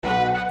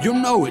You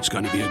know it's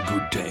going to be a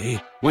good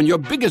day when your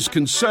biggest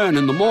concern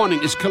in the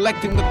morning is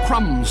collecting the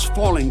crumbs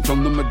falling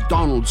from the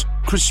McDonald's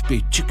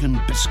crispy chicken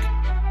biscuit.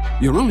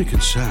 Your only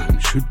concern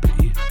should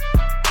be,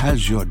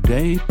 has your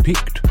day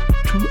peaked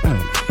too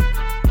early?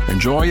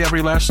 Enjoy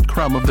every last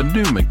crumb of the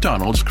new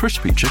McDonald's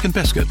crispy chicken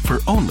biscuit for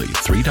only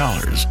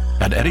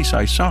 $3. Add any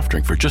size soft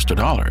drink for just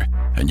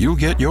 $1, and you'll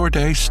get your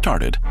day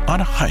started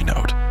on a high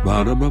note.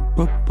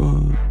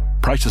 Ba-da-ba-ba-ba.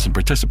 Prices and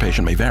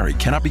participation may vary.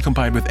 Cannot be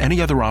combined with any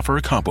other offer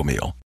or combo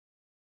meal.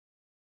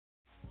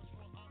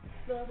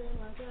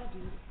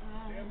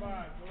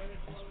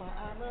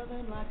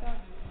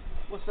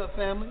 What's up,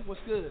 family? What's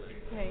good?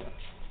 Hey.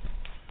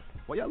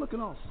 Well, y'all looking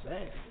all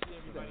sad.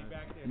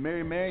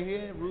 Mary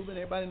here, Ruben,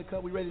 everybody in the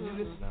cut. We ready to do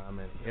this? Nah,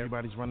 man.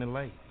 Everybody's running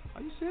late.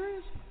 Are you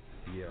serious?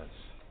 Yes.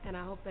 And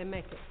I hope they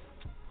make it.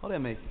 Oh, they'll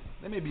make it.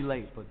 They may be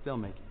late, but they'll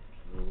make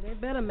it. They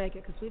better make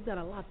it, because we've got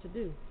a lot to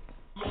do.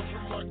 Love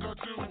him like I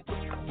do. Love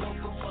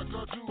him like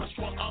I do. That's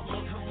why I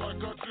love him like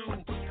I do.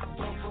 Love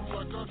him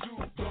like I do.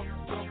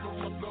 Love him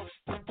like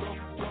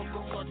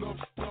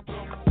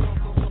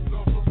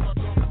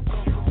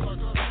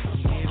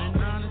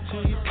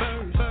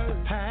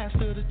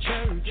pastor the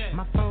church,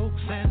 my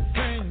folks and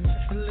friends,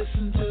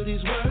 listen to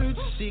these words.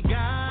 See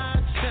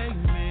God save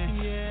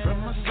me from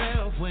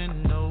myself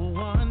when no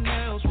one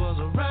else was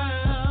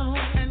around,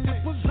 and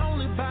it was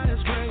only by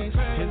His grace,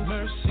 His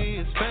mercy,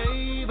 His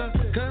favor,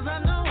 'cause I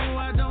know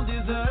I don't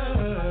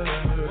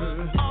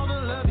deserve all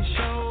the love He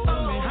showed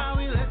me, how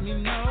He let me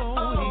know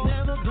He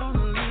never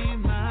gonna leave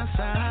my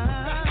side.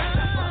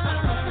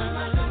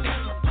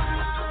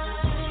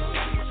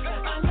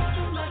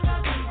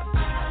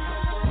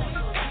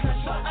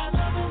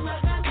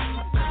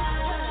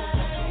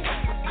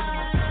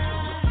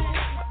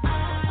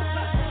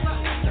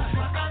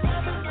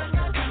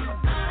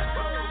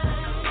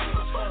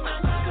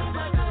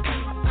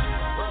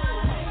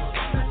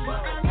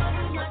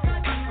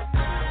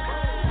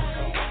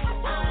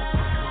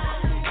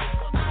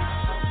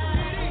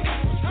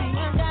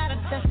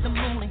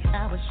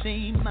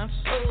 Saved my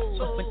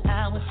soul when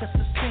I was just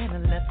a sinner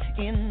left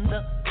in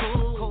the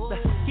cold.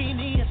 Gave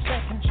me a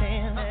second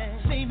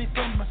chance, saved me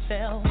from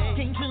myself,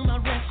 came to my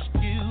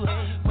rescue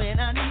when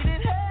I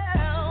needed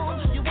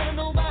help. You wanna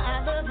know why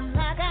I love Him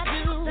like I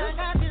do?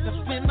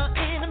 'Cause when my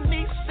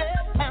enemy said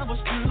I was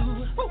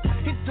through,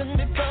 He took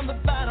me from the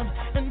bottom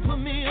and put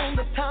me on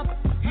the top.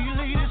 He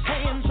laid His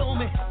hands on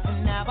me,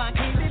 and now I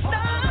can't be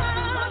stopped.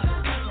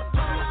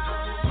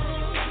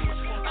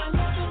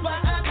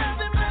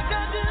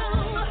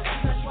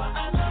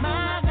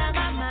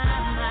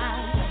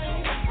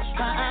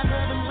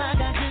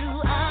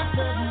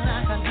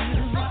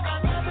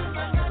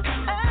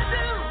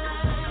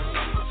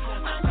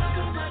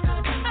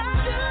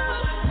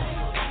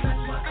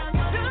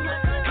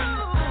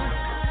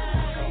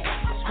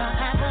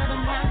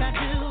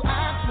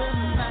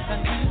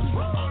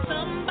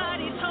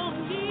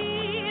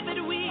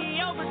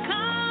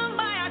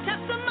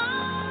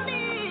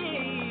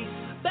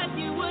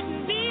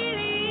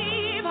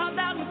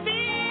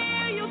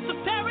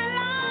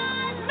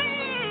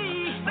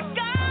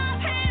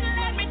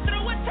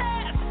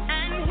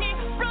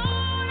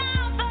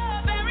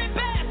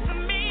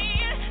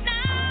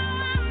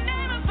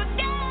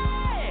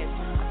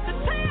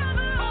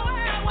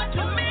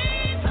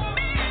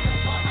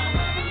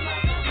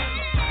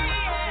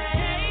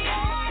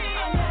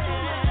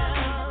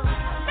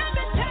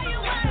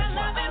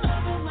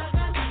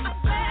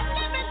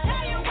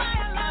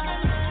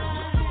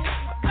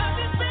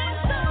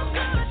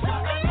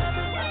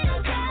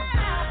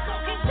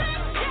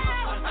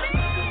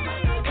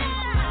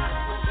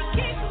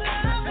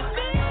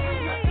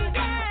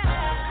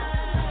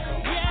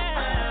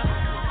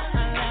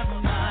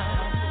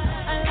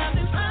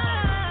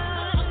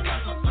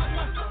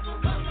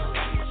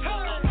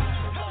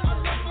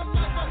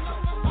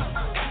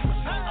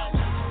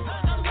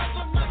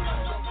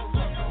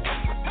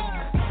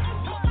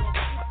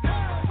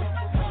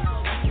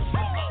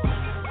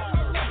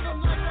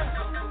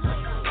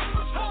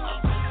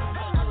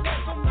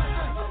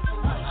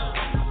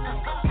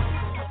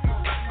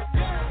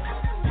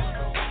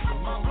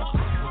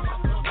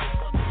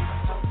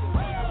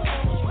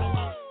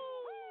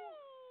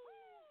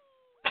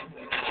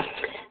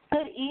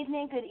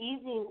 Good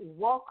evening.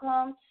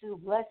 Welcome to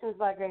Blessings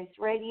by Grace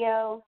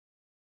Radio.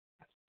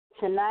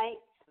 Tonight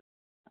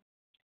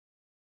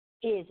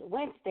is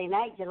Wednesday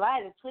night,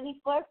 July the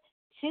 21st,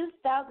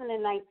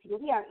 2019.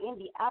 We are in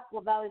the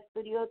Apple Valley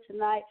studio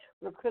tonight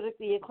with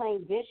critically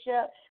acclaimed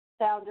bishop,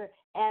 founder,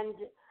 and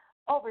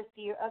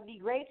overseer of the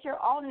Greater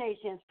All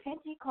Nations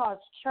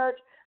Pentecost Church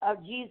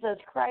of Jesus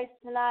Christ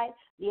tonight.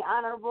 The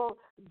Honorable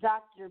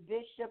Dr.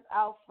 Bishop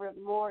Alfred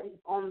Moore is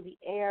on the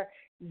air.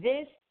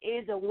 This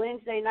is a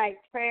Wednesday night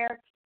prayer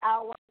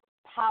hour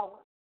power.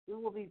 We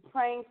will be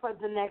praying for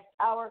the next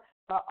hour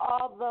for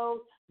all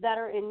those that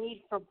are in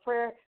need for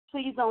prayer.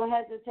 Please don't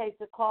hesitate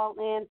to call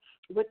in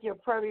with your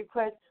prayer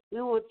requests.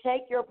 We will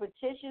take your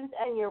petitions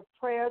and your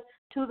prayers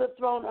to the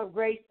throne of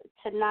grace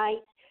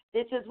tonight.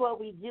 This is what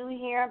we do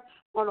here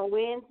on a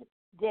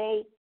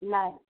Wednesday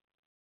night.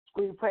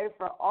 We pray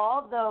for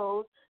all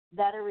those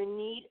that are in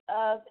need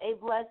of a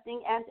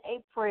blessing and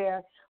a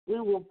prayer. We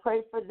will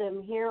pray for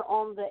them here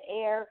on the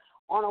air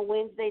on a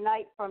Wednesday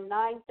night from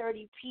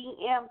 9:30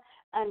 p.m.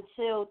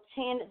 until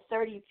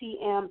 10:30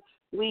 p.m.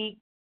 We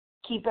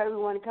keep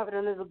everyone covered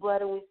under the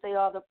blood, and we say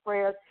all the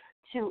prayers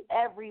to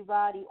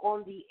everybody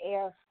on the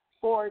air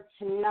for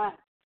tonight.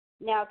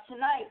 Now,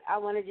 tonight, I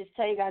want to just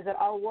tell you guys that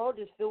our world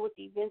is filled with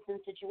events and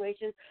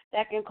situations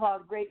that can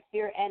cause great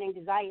fear and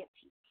anxiety.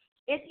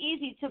 It's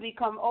easy to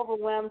become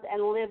overwhelmed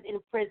and live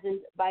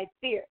imprisoned by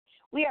fear.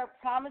 We are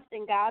promised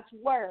in God's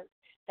word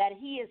that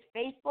he is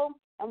faithful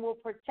and will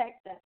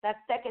protect us. That's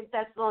 2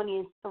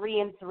 Thessalonians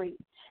 3:3.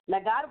 Now,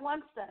 God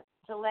wants us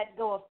to let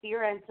go of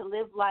fear and to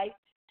live life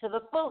to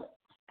the fullest.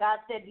 God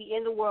said, be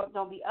in the world,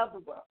 don't be of the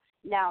world.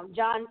 Now,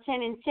 John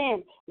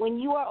 10:10, when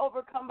you are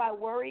overcome by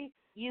worry,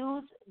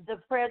 use the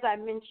prayers I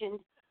mentioned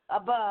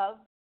above,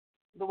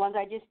 the ones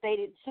I just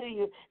stated to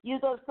you. Use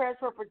those prayers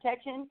for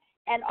protection,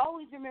 and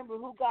always remember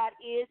who God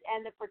is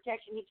and the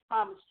protection he's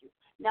promised you.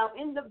 Now,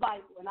 in the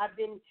Bible, and I've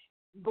been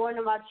going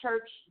to my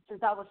church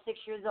since I was 6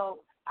 years old,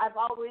 I've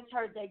always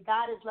heard that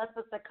God has left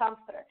us a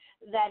comforter,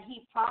 that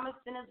he promised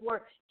in his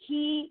word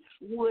he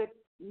would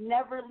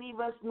never leave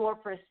us nor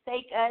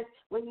forsake us.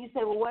 When you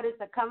say, well, what is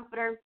a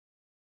comforter?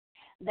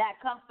 That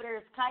comforter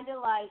is kind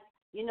of like,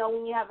 you know,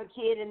 when you have a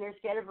kid and they're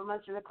scared of a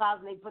monster in the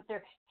clouds and they put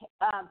their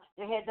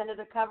heads under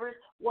the covers.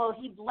 Well,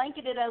 he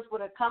blanketed us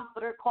with a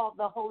comforter called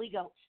the Holy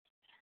Ghost.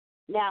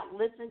 Now,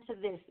 listen to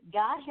this.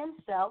 God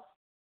himself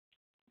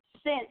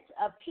sent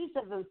a piece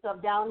of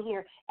himself down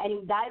here, and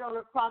he died on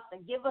the cross to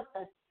give us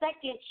a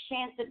second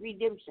chance at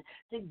redemption,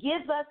 to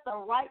give us the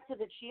right to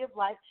the tree of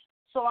life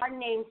so our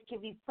names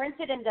can be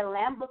printed in the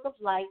Lamb Book of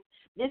Life.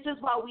 This is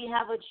why we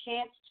have a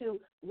chance to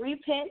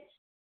repent,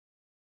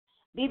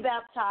 be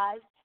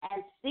baptized,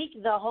 and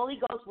seek the Holy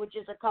Ghost, which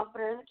is a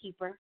comforter and a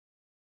keeper,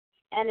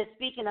 and to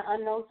speak in an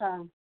unknown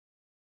tongue.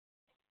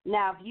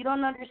 Now, if you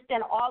don't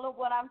understand all of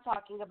what I'm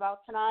talking about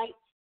tonight,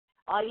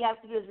 all you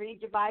have to do is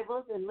read your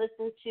Bibles and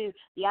listen to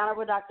the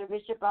Honorable Dr.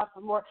 Bishop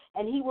Alfred Moore,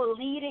 and he will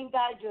lead and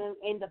guide you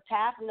in the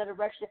path and the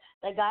direction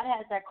that God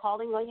has, that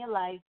calling on your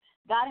life.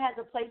 God has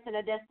a place and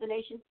a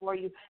destination for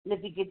you. And if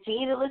you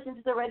continue to listen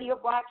to the radio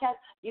broadcast,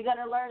 you're going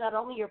to learn not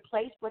only your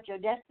place but your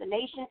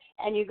destination,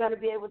 and you're going to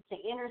be able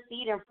to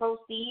intercede and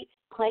proceed,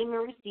 claim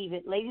and receive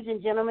it. Ladies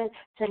and gentlemen,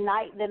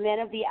 tonight, the man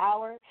of the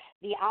hour,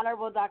 the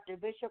Honorable Dr.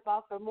 Bishop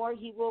Alfred Moore,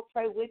 he will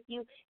pray with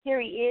you.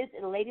 Here he is,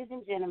 and ladies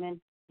and gentlemen,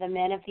 the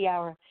man of the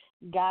hour.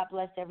 God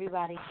bless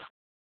everybody.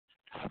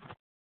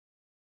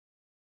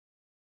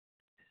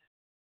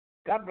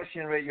 God bless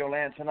you in Radio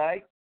Land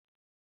tonight.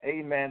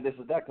 Amen. This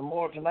is Dr.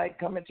 Moore tonight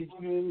coming to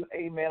you,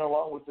 amen,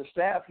 along with the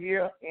staff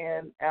here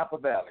in Apple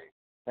Valley.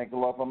 Thank the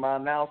Lord for my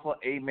announcer,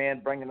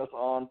 amen, bringing us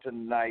on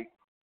tonight,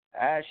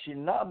 as she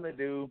normally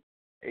do,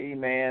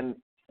 amen,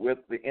 with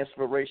the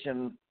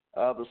inspiration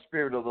of the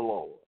Spirit of the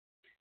Lord.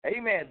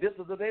 Amen. This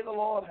is the day the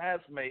Lord has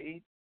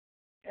made,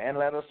 and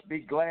let us be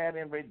glad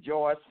and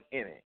rejoice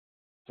in it.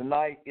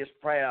 Tonight is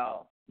prayer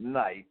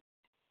night.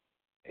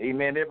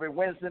 Amen. Every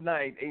Wednesday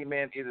night,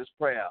 amen, it is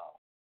prayer.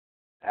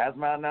 As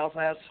my announcer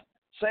has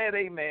said,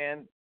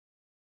 amen,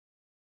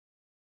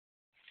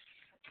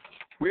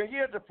 we're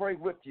here to pray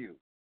with you.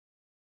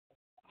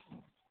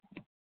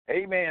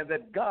 Amen,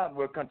 that God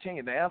will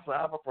continue to answer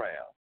our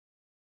prayer.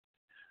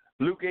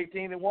 Luke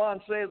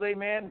 18:1 says,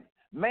 amen,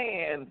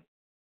 man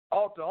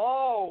ought to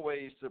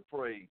always to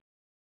pray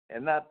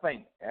and not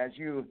faint. As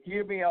you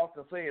hear me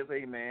often say, is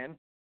amen,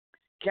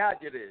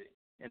 tragedy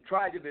and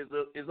tragedy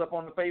is up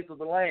on the face of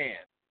the land.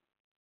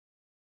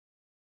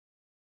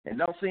 It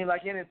don't seem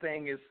like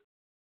anything is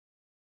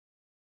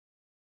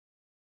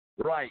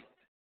right.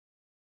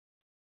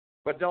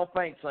 But don't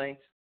faint,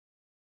 saints.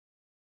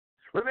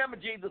 Remember,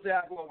 Jesus said,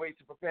 I go away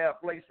to prepare a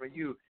place for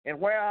you. And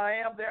where I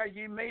am, there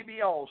ye may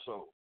be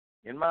also.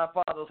 In my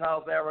Father's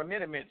house there are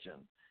many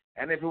mansions.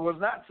 And if it was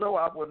not so,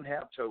 I wouldn't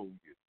have told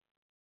you.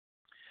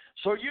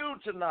 So you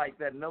tonight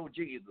that know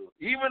Jesus,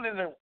 even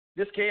in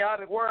this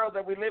chaotic world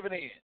that we're living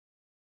in,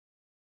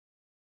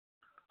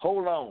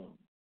 hold on.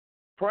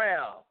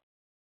 Prayer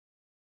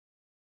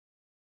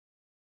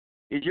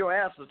is your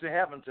answer to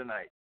heaven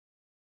tonight.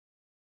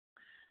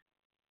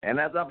 And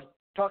as I'm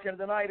talking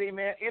tonight,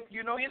 amen, if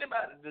you know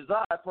anybody that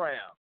desire prayer,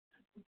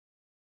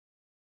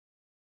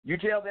 you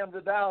tell them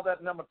to dial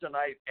that number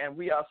tonight, and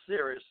we are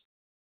serious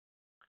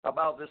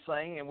about this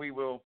thing, and we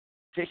will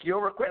take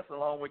your request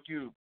along with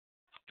you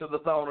to the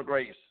throne of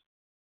grace.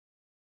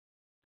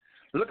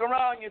 Look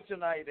around you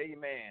tonight,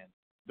 amen.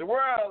 The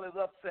world is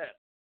upset.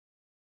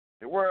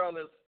 The world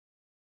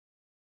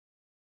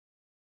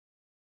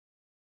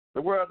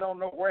don't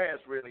know where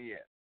it's really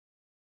at.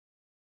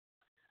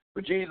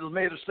 But Jesus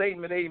made a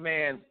statement,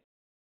 amen,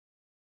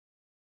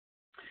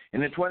 in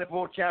the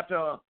 24th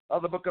chapter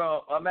of the book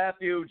of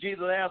Matthew.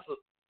 Jesus answered,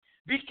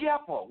 be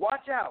careful,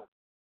 watch out,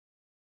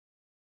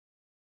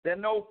 that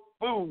no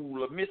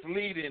fool of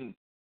misleading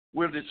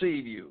will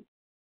deceive you.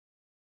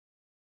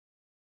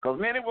 Because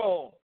many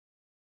will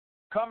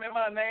come in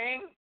my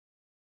name,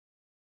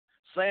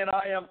 saying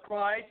I am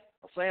Christ,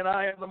 saying,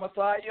 I am the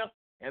Messiah,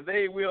 and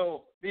they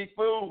will be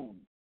fooled,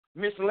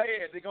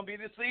 misled. They're going to be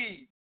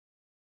deceived.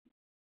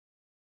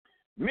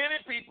 Many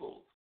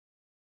people,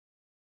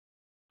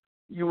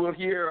 you will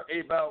hear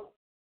about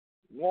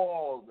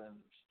wars and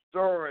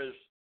stories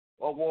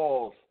of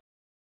wars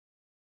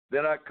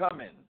that are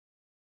coming,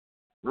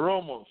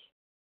 rumors,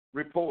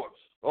 reports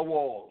of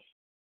wars.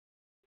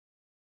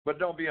 But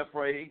don't be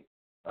afraid.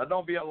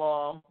 Don't be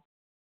alarmed.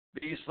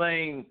 These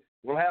things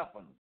will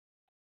happen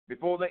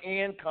before the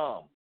end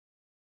comes.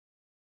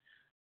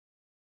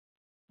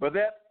 But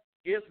that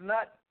is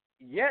not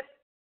yet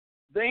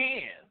the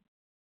end.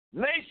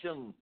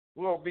 Nation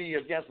will be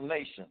against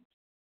nation.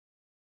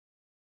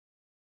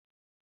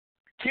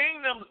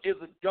 Kingdom is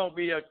going to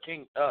be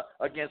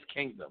against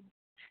kingdom.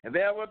 And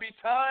there will be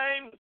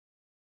times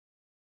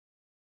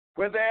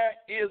where there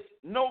is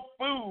no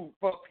food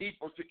for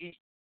people to eat.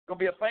 There's going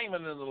to be a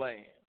famine in the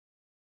land.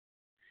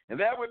 And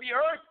there will be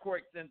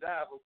earthquakes in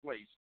diverse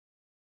places.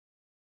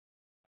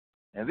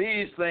 And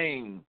these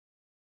things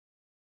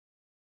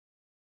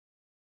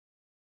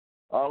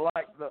are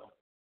like the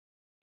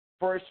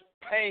first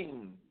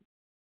pain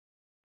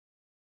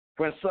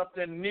when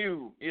something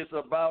new is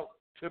about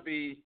to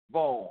be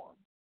born.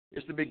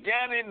 It's the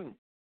beginning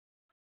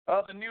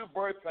of the new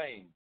birth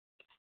pain.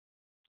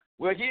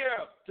 We're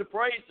here to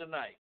pray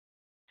tonight.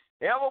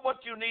 Ever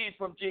what you need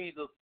from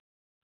Jesus,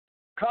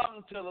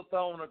 come to the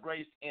throne of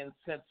grace in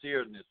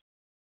sincereness.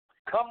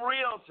 Come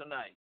real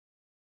tonight.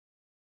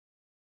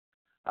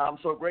 I'm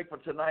so grateful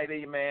tonight,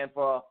 amen,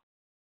 for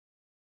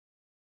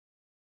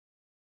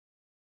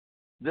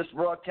this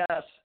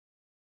broadcast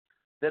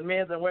that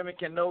men and women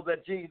can know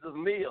that Jesus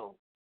lives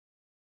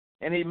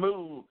and he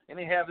moves and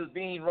he has his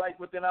being right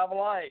within our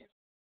lives.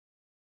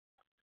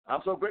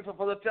 I'm so grateful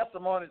for the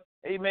testimony,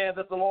 amen,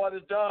 that the Lord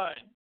has done.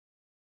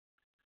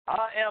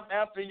 I am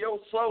after your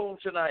soul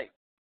tonight.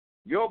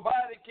 Your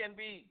body can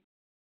be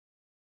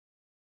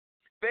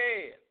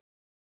fed,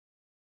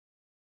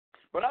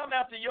 but I'm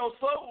after your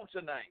soul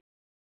tonight.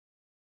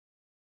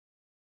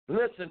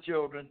 Listen,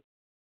 children.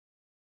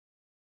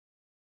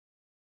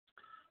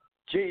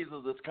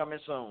 Jesus is coming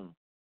soon.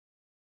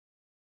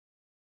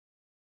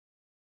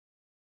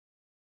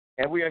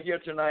 And we are here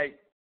tonight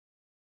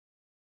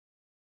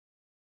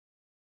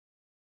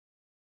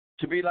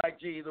to be like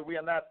Jesus. We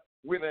are not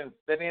willing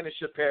that any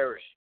should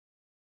perish,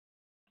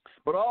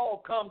 but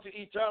all come to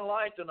eternal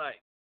life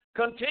tonight.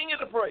 Continue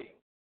to pray.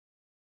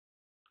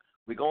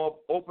 We're going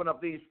to open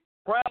up these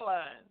prayer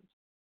lines.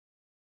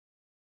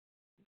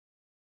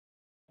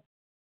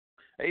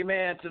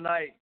 Amen,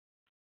 tonight.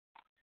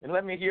 And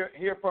let me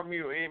hear from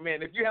you.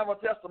 Amen. If you have a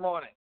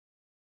testimony,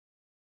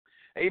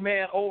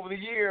 amen, over the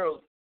years,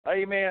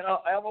 amen,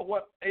 ever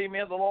what,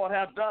 amen, the Lord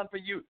has done for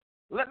you,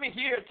 let me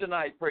hear it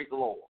tonight, praise the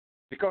Lord.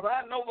 Because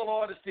I know the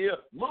Lord is still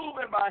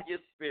moving by his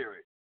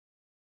Spirit.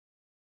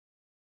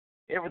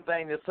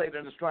 Everything that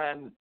Satan is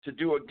trying to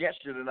do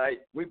against you tonight,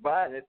 we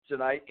bind it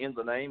tonight in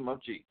the name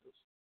of Jesus.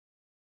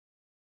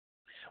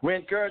 We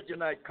encourage you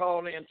tonight,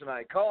 call in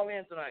tonight, call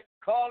in tonight,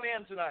 call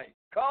in tonight,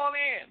 call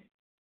in.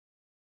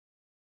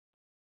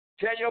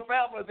 Tell your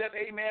family that,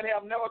 amen,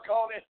 have never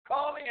called in.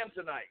 Call in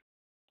tonight.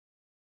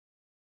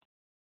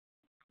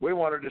 We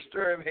want to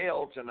disturb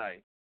hell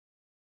tonight.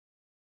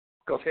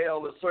 Because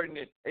hell is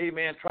certainly,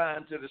 amen,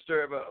 trying to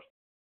disturb us.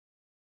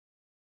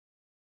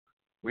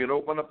 We'll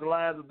open up the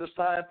lines at this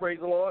time, praise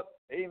the Lord.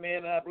 Amen.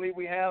 And I believe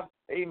we have,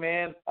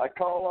 amen, a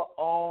caller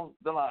on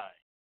the line.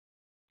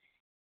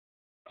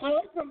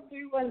 Caller from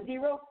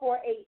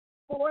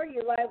 310-484.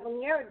 You're live on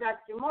the air,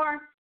 Dr. Moore.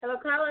 Hello,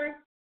 caller.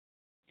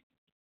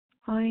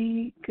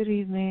 Hi, good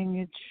evening.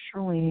 It's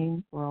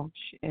Charlene Welch,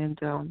 and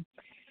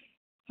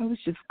I was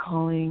just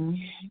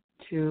calling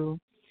to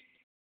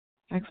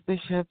ask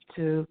Bishop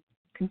to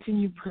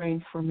continue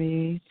praying for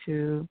me,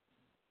 to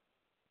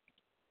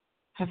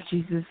have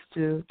Jesus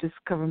to just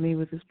cover me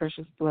with his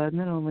precious blood,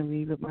 not only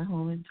me, but my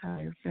whole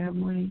entire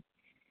family.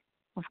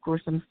 Of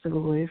course, I'm still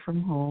away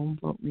from home,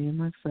 but me and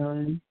my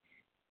son.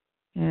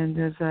 And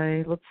as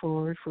I look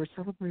forward for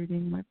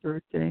celebrating my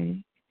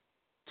birthday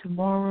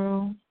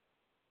tomorrow,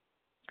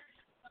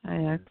 I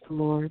ask the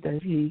Lord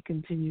that he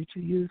continue to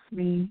use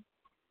me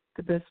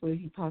the best way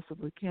he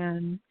possibly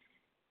can,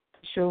 to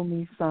show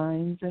me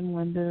signs and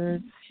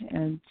wonders,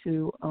 and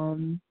to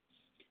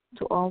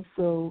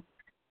also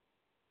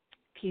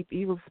keep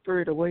evil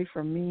spirit away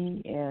from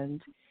me.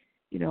 And,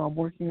 you know, I'm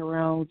working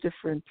around with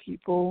different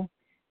people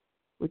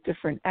with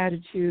different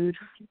attitude,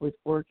 with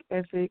work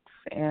ethics,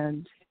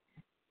 and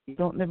you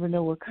don't never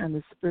know what kind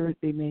of spirit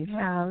they may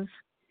have.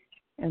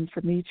 And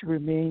for me to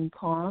remain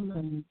calm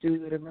and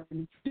do whatever I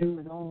need to do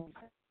and all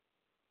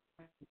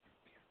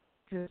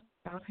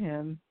without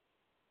him,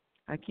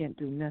 I can't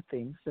do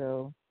nothing.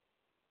 So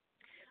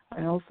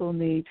I also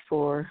need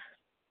for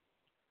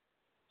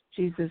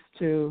Jesus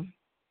to,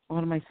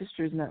 one of my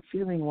sisters not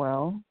feeling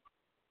well,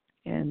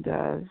 and,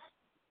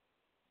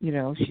 you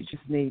know, she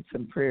just needs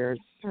some prayers.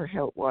 Her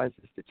health-wise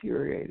is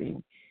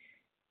deteriorating.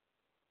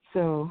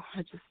 So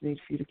I just need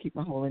for you to keep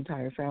my whole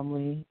entire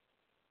family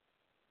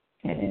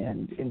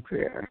and in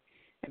prayer,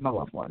 and my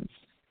loved ones.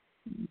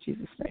 In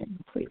Jesus' name,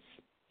 please.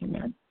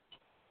 Amen.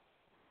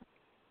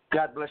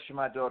 God bless you,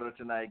 my daughter,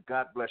 tonight.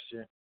 God bless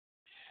you.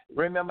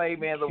 Remember,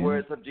 amen, the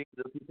words of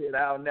Jesus. He said,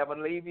 I'll never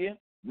leave you,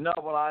 nor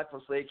will I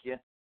forsake you.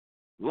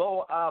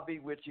 Lo, I'll be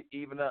with you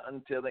even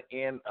until the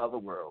end of the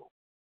world.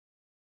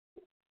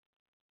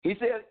 He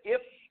said,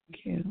 if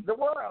the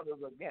world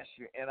is against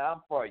you and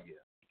I'm for you,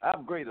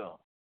 I'm greater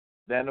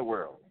than the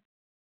world.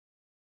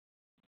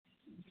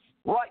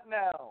 Right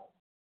now,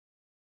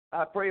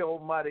 I pray,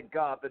 Almighty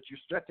God, that you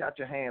stretch out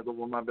your hands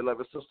over my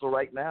beloved sister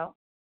right now.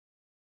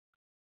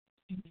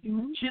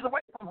 She's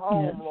away from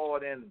home,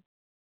 Lord, and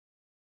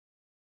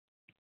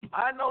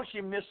I know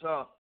she missed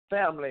her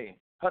family,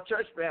 her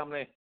church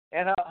family,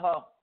 and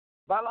her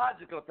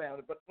biological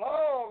family. But,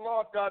 oh,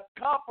 Lord God,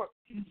 comfort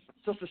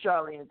Sister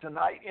Charlene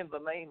tonight in the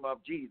name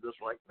of Jesus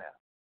right now.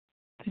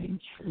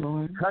 Thank you,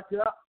 Lord. Touch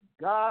her,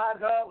 guide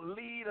her,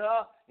 lead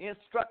her,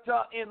 instruct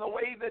her in the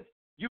way that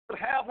you would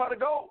have her to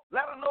go.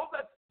 Let her know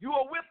that you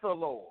are with her,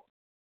 Lord.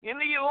 In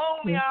these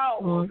lonely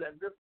hours and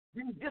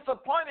these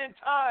disappointing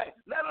times,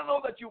 let her know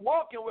that you're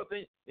walking with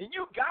her and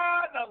you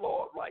guide her,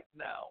 Lord, right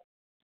now.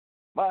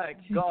 My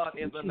God,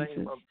 in the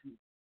name of Jesus.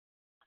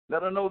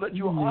 Let her know that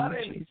you're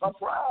honoring her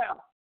prayer.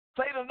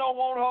 Satan don't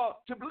want her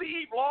to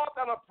believe, Lord,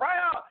 that her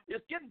prayer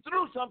is getting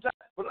through sometimes.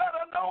 But let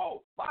her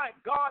know, my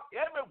God,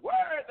 every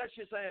word that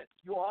she's saying,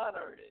 you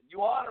honor it.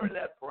 You honor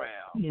that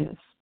prayer. Yes.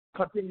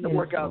 Continue to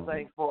work out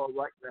things for her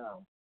right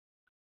now.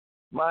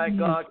 My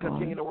God,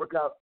 continue to work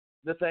out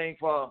the thing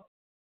for,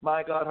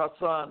 my God, her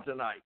son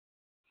tonight.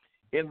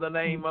 In the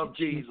name of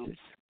Jesus.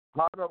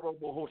 My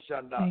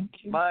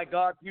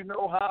God, you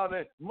know how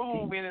to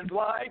move in his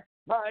life.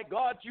 My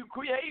God, you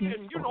created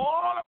him. You know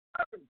all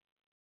about him.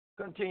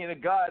 Continue to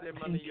guide him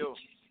under your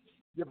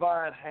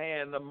divine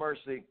hand of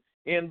mercy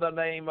in the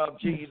name of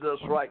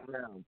Jesus right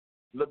now.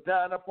 Look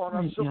down upon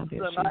our sister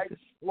tonight,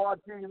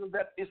 Lord Jesus,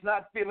 that is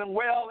not feeling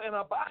well in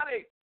her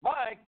body.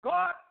 My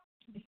God,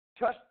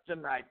 touch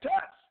tonight. Touch.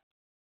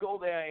 Go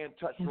there and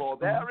touch, Lord.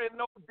 There is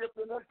no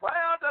different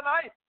prayer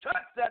tonight.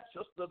 Touch that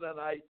sister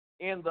tonight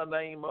in the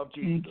name of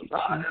Jesus.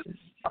 My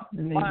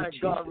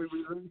God, we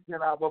release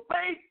in our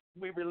faith.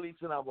 We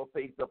release in our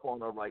faith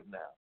upon her right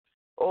now.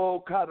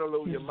 Oh,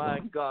 hallelujah, my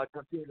God,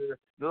 continue.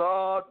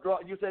 Lord,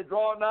 you said,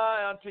 draw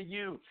nigh unto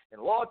you.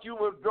 And, Lord, you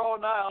will draw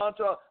nigh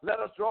unto us. Let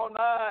us draw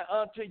nigh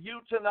unto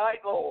you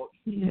tonight, Lord.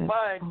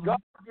 My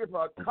God, give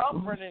her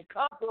comfort and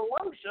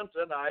consolation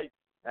tonight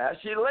as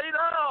she lay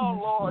down,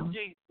 Lord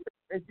Jesus,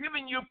 and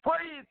giving you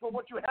praise for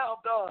what you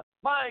have done.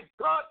 My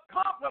God,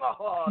 comfort her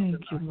heart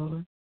tonight. Thank you,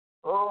 Lord.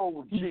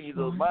 Oh,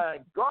 Jesus, my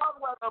God,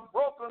 where the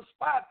broken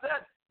spots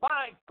at,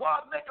 my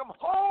God, make them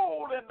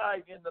whole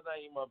tonight in the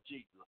name of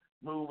Jesus.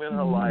 Move in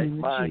her life.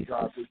 My Jesus.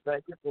 God, we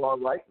thank you for her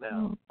right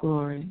now. Oh,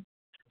 glory.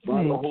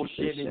 Thank you,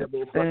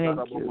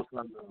 Thank you.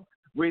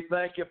 We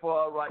thank you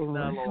for her right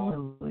now, Lord.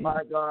 Hallelujah.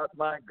 My God,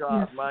 my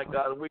God, my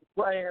God. We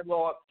pray,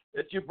 Lord,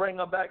 that you bring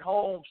her back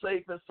home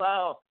safe and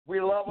sound. We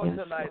love her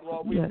tonight,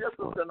 Lord. We miss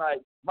her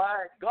tonight.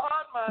 My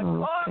God, my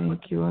God.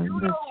 Thank you. I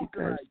miss you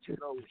guys too.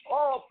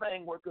 All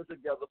things work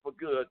together for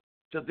good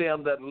to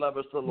them that love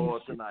us, the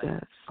Lord,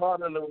 tonight.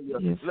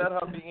 Hallelujah. Let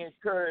her be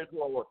encouraged,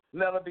 Lord.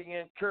 Let her be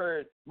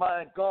encouraged.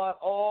 My God,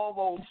 all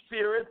those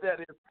spirits that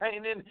is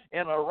painting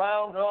and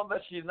around her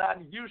that she's not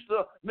used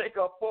to, make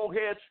her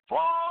forehead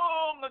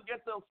strong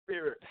against those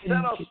spirits. Let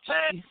her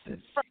stand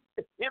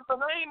in the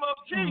name of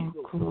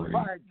Jesus.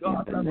 My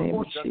God, let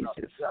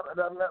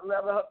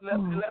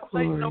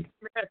Satan know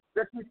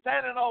that she's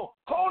standing on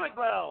holy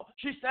ground.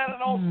 She's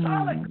standing on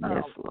solid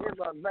ground in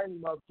the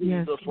name of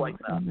Jesus right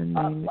now. I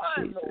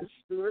bind those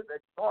spirits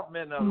that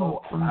torment her,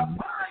 Lord. I bind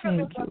them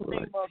in the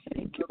name of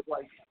Jesus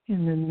right now.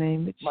 In the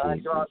name of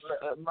Jesus.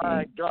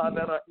 My God,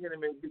 let our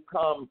enemy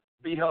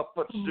be her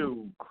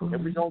footstool.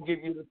 And we're going to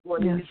give you the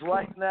praise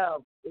right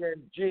now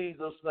in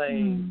Jesus'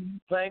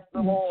 name. Thank the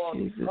Lord.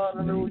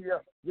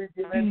 Hallelujah. We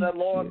give in the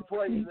Lord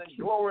praise and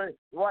glory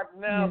right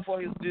now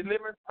for his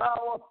delivering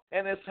power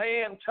and his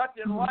hand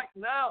touching right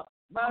now.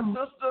 My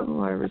sister,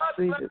 I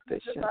receive it,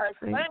 Bishop.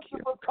 Thank you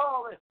for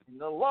calling.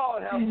 The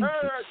Lord has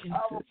heard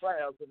our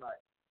prayers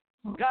tonight.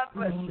 God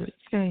bless you.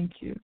 Thank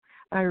you.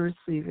 I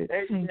receive it.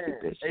 Amen. Thank you,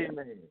 Bishop.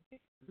 Amen.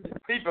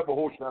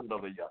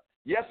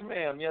 Yes,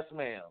 ma'am. Yes,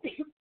 ma'am.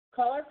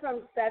 Caller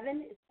from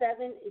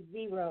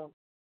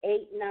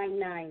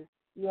 770-899.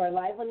 You are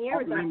live on the air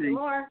with Dr.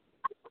 Moore.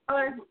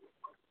 Caller.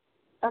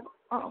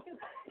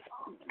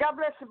 God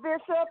bless you,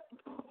 Bishop.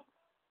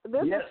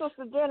 This is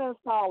Sister Jennings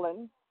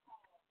calling,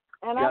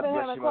 and I've been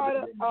having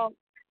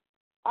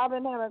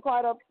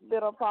quite a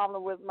bit of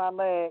problem with my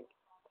leg,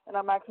 and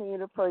I'm asking you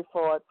to pray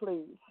for it,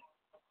 please.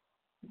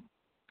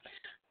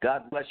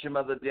 God bless you,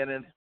 Mother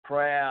Jennings.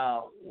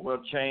 Prayer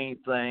will change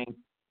things.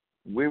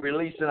 We're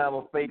releasing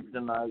our faith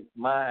tonight.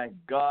 My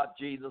God,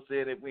 Jesus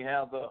said if we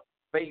have the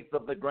faith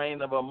of the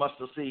grain of a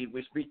mustard seed,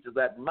 we speak to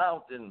that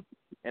mountain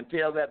and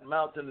tell that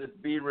mountain to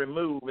be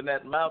removed, and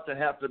that mountain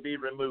have to be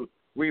removed.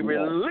 We're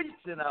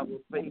releasing our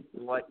faith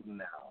right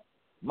now.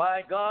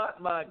 My God,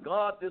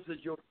 this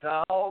is your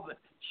child.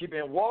 She's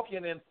been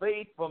walking in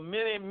faith for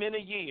many,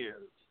 many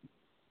years.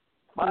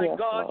 My Yes,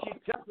 God, Lord. she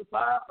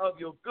testified of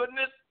your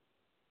goodness.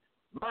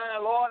 My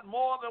Lord,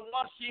 more than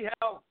once she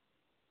has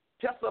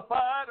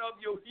testified of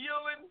your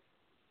healing.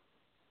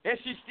 And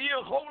she's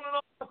still holding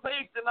on to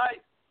faith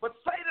tonight. But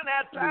Satan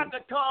had tried to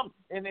come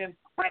and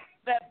infect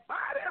that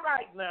body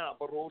right now.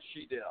 But oh,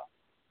 she did.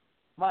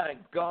 My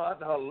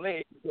God, her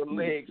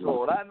legs,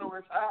 Lord. I know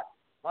it's hot,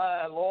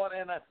 my Lord,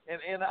 and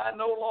I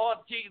know, Lord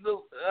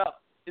Jesus,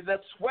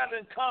 that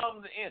swelling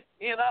comes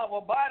in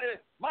our body.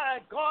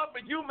 My God,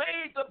 but you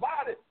made the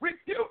body.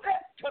 Rebuke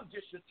that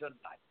condition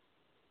tonight.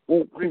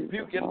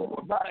 Rebuke it,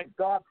 Lord, my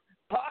God.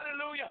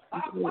 Hallelujah.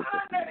 I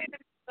bind that in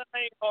the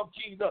name of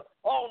Jesus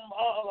on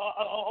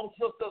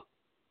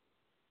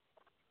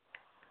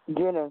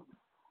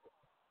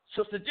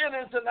Sister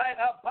Jennings tonight.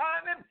 I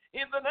bind him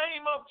in the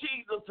name of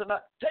Jesus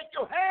tonight. Take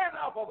your hand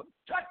off of it.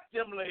 Touch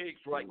them legs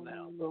right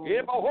now.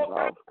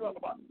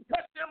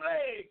 Touch them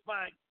legs,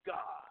 my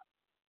God.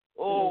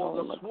 Oh,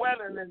 the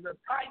swelling and the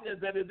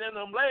tightness that is in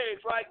them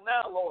legs right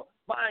now, Lord.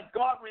 My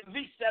God,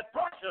 release that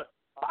pressure.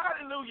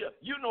 Hallelujah.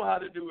 You know how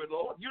to do it,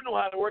 Lord. You know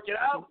how to work it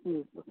out.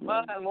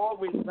 My Lord,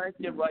 we thank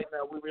you right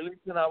now. We're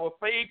releasing our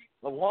faith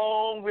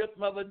along with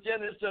Mother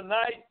Jennings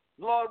tonight.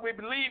 Lord, we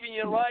believe in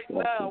you right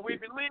now. We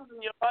believe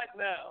in you right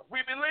now.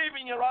 We believe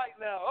in you right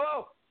now.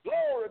 Oh,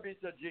 glory be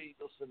to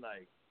Jesus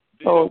tonight.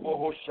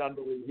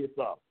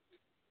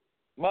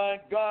 My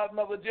God,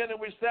 Mother Jenny,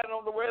 we stand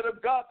on the word of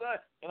God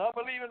tonight, and I'm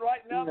believing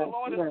right now the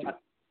Lord is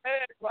touching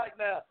heads right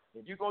now,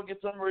 and you're going to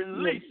get some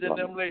release in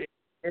them legs.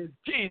 In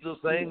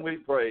Jesus' name we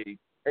pray.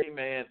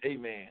 Amen.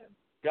 Amen.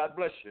 God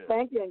bless you.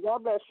 Thank you, and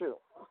God bless you.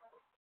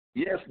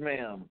 Yes,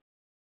 ma'am.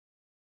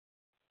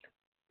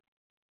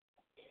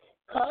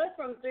 Caller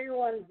from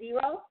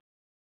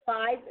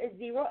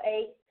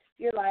 310-508.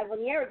 You're live on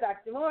the air with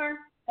Dr. Moore.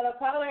 Hello,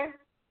 caller.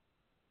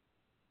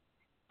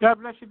 God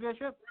bless you,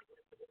 Bishop.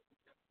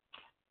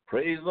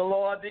 Praise the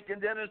Lord,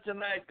 Deacon Dennis,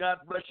 tonight. God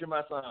bless you,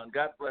 my son.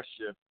 God bless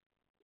you.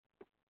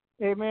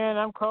 Amen.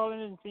 I'm calling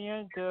in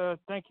again to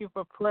thank you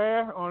for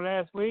prayer on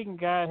last week, and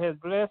God has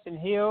blessed and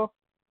healed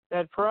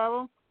that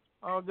problem.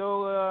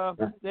 Although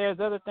there's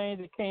other things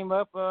that came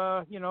up,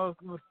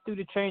 through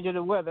the change of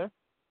the weather.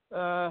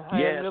 I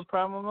had a little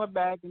problem with my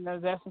back, and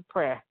that's a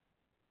prayer.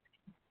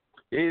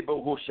 We're going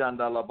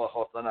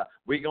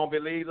to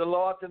believe the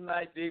Lord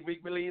tonight. We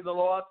believe the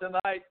Lord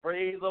tonight.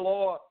 Praise the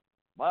Lord.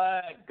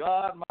 My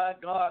God,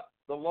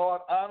 the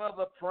Lord honor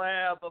the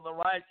prayers of the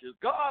righteous.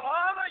 God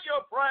honor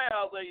your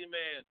prayers,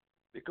 amen,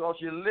 because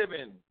you're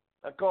living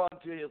according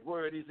to his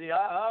word. He said,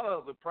 I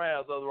honor the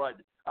prayers of the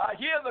righteous. I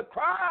hear the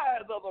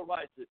cries of the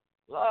righteous.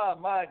 Ah,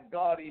 my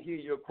God, he hear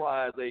your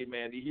cries,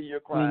 amen. He hear your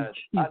cries.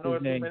 I know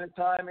it many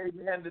times,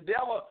 amen. The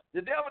devil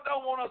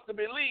don't want us to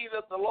believe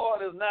that the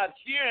Lord is not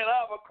hearing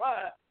our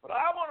cries. But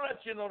I want to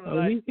let you know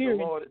tonight the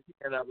Lord is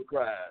hearing our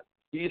cries.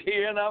 He's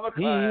hearing our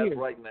cries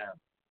right now.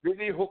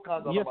 Really, Lord,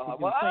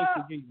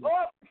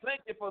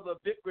 thank you for the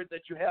victory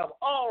that you have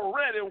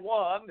already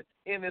won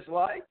in this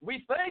life.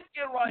 We thank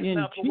you right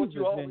now for what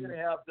you already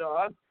have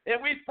done.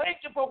 And we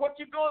thank you for what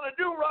you're going to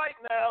do right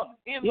now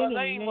in the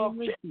name of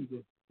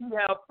Jesus. He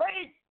have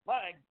faith.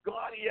 My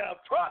God, he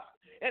have trust.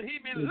 And he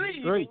believes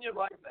in you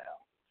right now.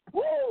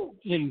 Woo!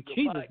 In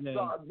Jesus' name.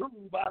 God,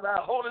 move by thy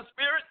Holy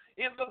Spirit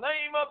in the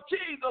name of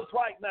Jesus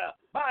right now.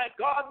 My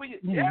God,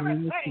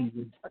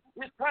 everything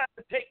is trying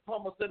to take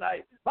from us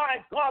tonight. My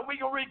God, we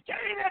can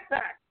regain it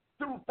back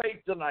through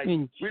faith tonight.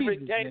 We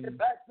regain it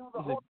back through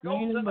the Holy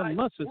Ghost tonight. In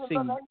the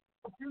name of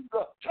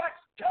Jesus.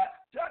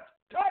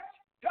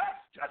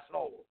 Touch,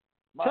 Lord.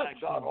 My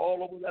God,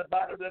 all over that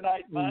body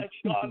tonight. My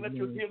God, let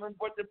your healing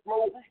virtue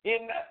flow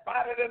in that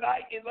body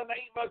tonight in the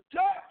name of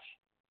touch.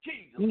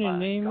 Jesus, in the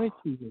name of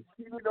Jesus.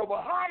 Touch,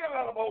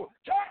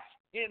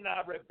 and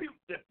I rebuke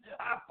them.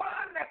 I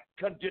find that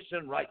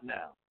condition right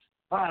now.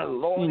 My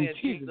Lord, in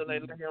Jesus'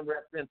 name, let him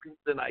rest in peace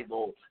tonight,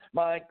 Lord.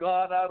 My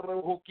God,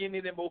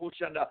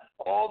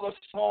 all the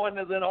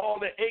soreness and all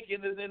the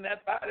aching is in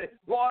that body.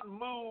 Lord,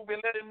 move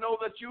and let him know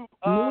that you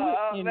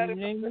let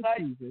him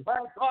tonight. My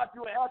God,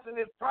 you answer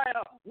this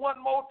prayer one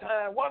more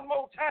time. Lord,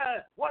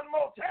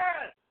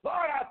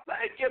 I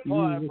thank you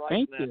for him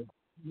right now.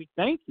 We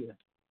thank you.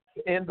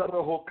 In the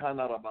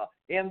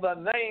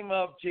name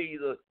of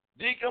Jesus.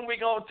 Deacon, we're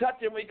going to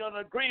touch him. We're going to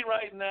agree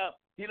right now.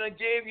 He done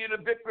gave you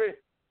the victory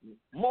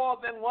more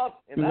than once,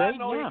 and I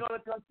know he's going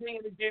to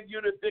continue to give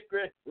you the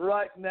victory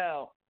right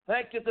now.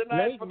 Thank you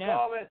tonight for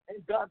calling,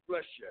 and God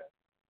bless you.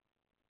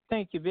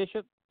 Thank you,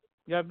 Bishop.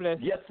 God bless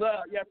you. Yes,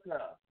 sir. Yes,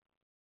 sir.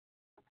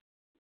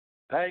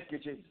 Thank you,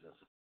 Jesus.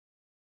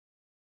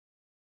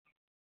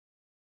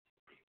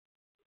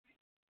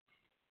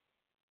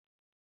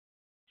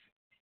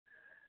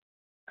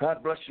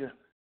 God bless you.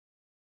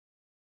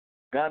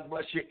 God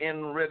bless you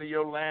in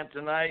radio land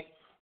tonight.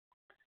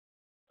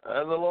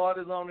 The Lord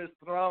is on his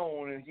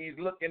throne, and he's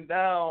looking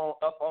down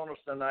up on us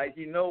tonight.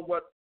 He knows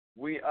what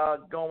we are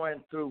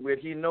going through with.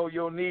 He knows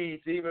your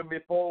needs even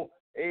before,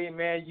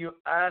 amen, you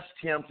asked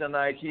him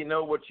tonight. He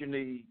knows what you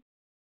need.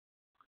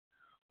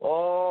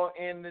 All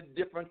in the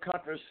different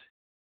countries,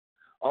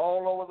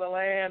 all over the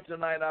land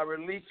tonight. I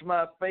release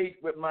my faith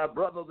with my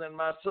brothers and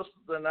my sisters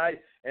tonight,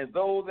 and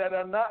those that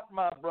are not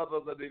my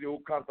brothers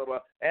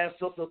and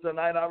sisters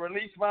tonight, I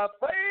release my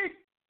faith.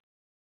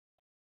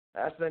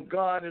 Asking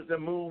God is to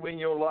move in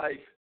your life.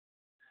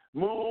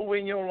 Move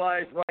in your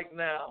life right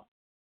now.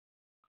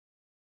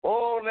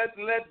 Oh, let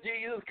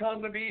Jesus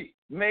come to be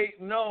made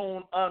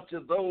known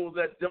unto those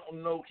that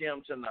don't know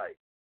him tonight.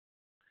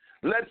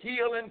 Let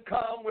healing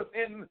come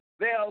within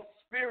their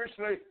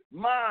spiritual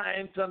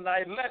mind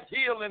tonight. Let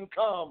healing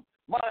come.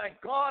 My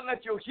God,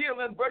 let your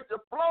healing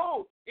virtue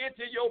flow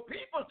into your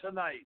people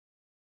tonight.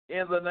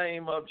 In the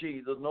name of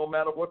Jesus, no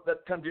matter what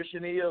that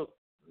condition is,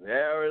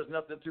 there is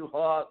nothing too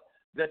hard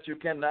that you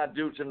cannot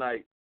do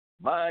tonight.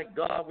 My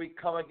God, we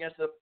come against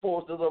the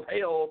forces of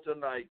hell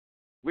tonight.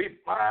 We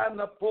bind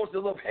the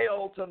forces of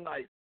hell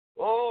tonight.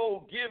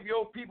 Oh, give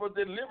your people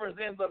deliverance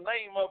in the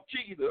name of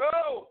Jesus.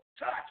 Oh,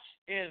 touch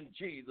in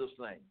Jesus'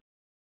 name.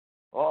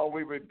 Oh,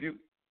 we rebuke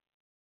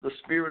the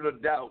spirit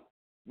of doubt.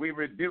 We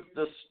rebuke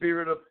the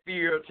spirit of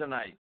fear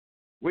tonight.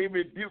 We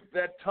rebuke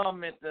that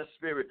tormenting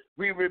spirit.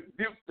 We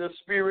rebuke the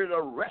spirit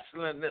of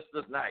restlessness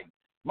tonight.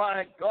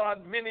 My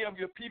God, many of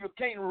your people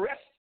can't rest.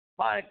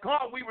 My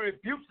God, we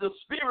rebuke the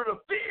spirit of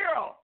fear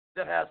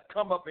that has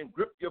come up and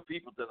gripped your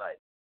people tonight.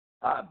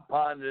 I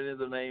bind it in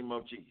the name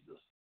of Jesus.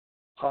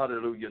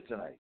 Hallelujah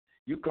tonight.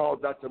 You call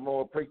Dr.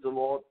 Moore, praise the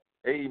Lord,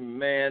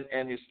 amen,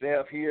 and his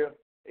staff here,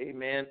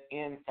 amen,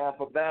 in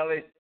Apple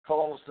Valley.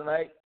 Call us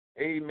tonight,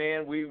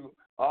 amen. We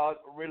are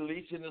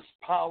releasing this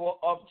power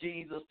of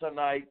Jesus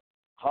tonight.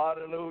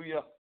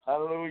 Hallelujah,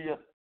 hallelujah.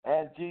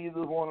 And Jesus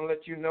want to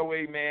let you know,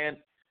 amen,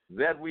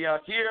 that we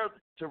are here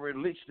to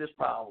release this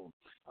power.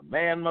 A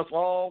man must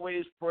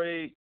always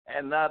pray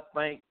and not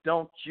faint.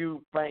 Don't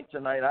you faint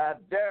tonight. I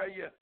dare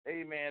you,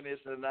 amen, is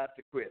not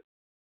to quit.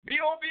 Be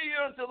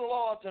obedient to the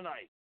Lord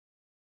tonight.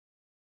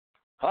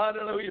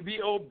 Hallelujah. Be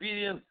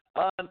obedient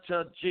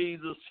unto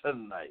Jesus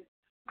tonight.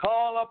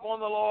 Call upon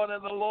the Lord,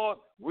 and the Lord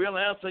will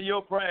answer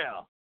your prayer.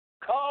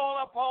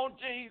 Call upon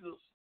Jesus.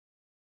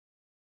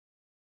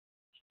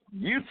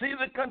 You see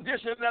the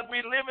condition that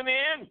we're living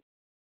in?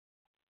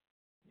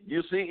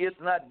 You see, it's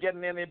not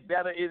getting any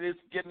better. It is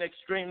getting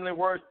extremely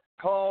worse.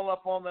 Call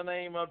upon the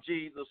name of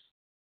Jesus.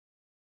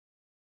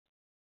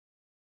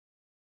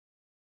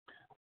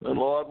 The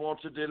Lord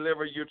wants to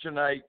deliver you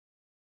tonight.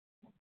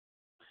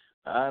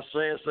 I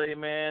say,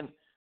 amen.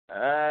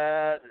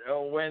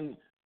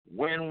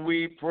 When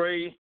we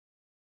pray,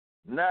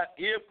 not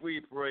if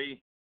we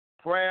pray,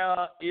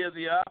 prayer is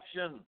the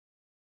option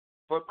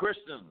for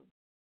Christians.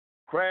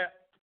 Christ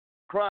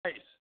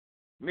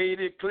made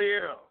it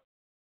clear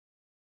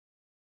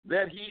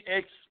that he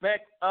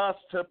expects us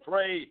to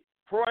pray.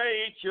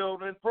 Pray,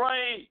 children,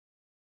 pray.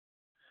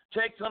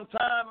 Take some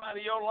time out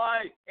of your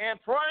life and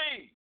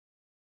pray.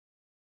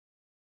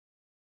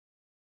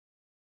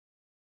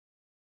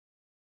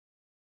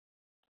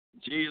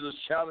 Jesus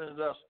challenged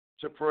us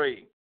to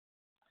pray.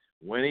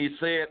 When he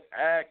said,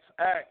 ask,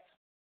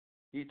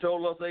 he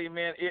told us,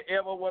 amen,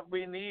 ever what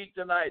we need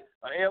tonight,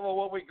 or ever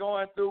what we're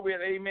going through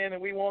with, amen,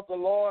 and we want the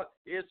Lord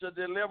is to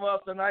deliver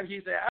us tonight. He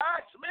said,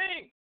 ask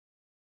me.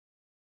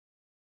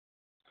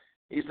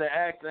 He said,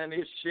 ask and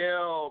it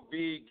shall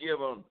be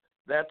given.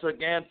 That's a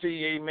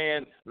guarantee,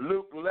 amen.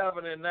 Luke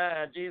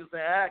 11:9, Jesus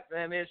said, ask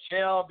and it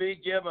shall be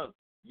given.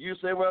 You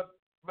say, well,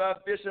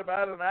 Bishop,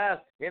 I don't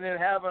ask, and it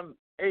haven't,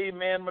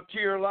 amen,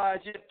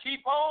 materialized yet.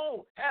 Keep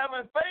on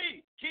having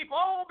faith. Keep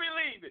on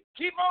believing.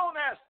 Keep on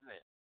asking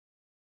it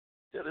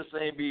till this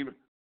thing be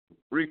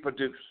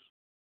reproduced.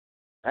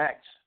 Ask,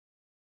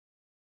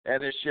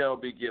 and it shall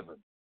be given.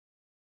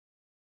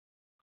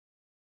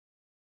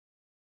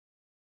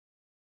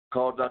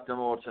 Call Dr.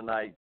 Moore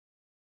tonight.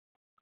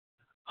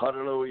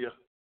 Hallelujah.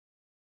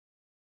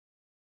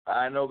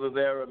 I know that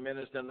there are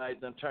ministers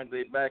tonight that turn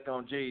their back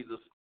on Jesus,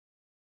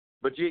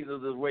 but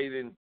Jesus is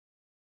waiting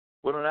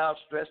with an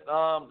outstretched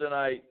arm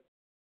tonight,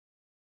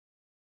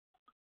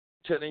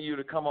 telling you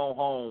to come on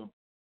home.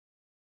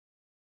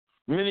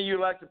 Many of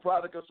you, like the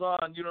prodigal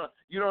son,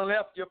 you don't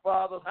left your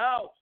father's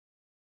house,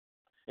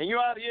 and you're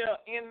out here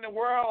in the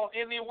world,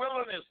 in the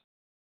wilderness.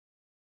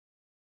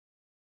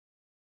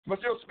 But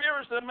your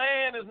spiritual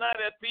man is not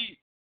at peace.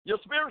 Your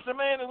spiritual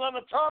man is under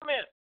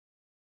torment.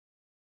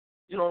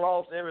 You don't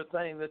lost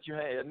everything that you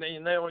had,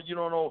 and now you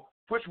don't know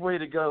which way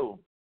to go.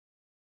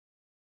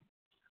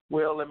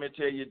 Well, let me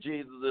tell you,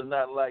 Jesus is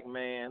not like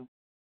man.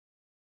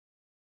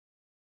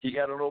 He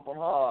got an open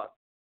heart.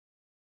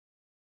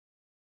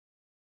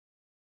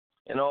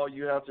 And all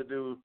you have to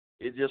do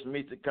is just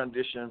meet the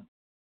condition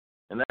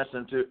and ask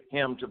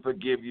him to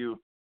forgive you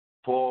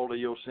for all of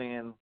your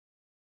sin.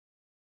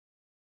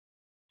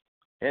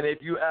 And if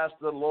you ask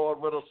the Lord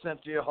with a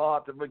sincere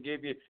heart to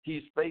forgive you,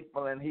 he's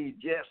faithful and he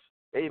just,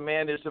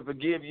 amen, is to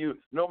forgive you.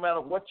 No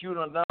matter what you've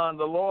done,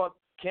 the Lord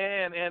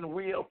can and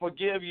will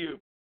forgive you.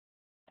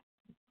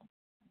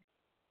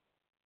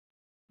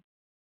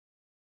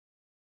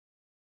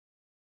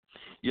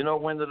 You know,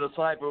 when the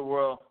disciples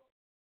were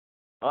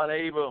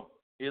unable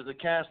to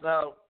cast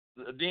out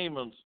the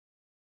demons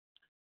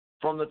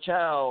from the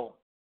child,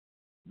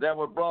 that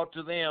was brought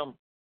to them.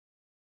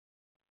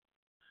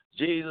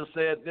 Jesus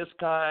said, this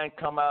kind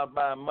come out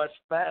by much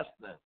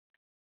fasting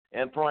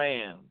and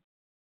praying.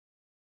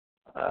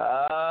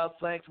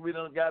 Thanks, we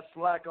done got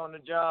slack on the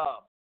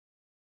job.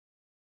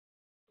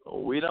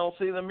 We don't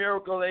see the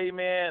miracle,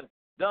 amen,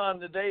 done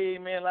today,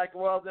 amen, like it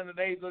was in the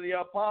days of the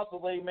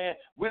apostles, amen.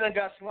 We done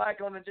got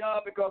slack on the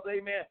job because,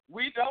 amen,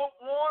 we don't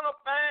want to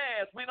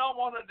fast. We don't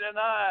want to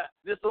deny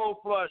this old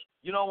flesh.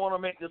 You don't want to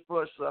make this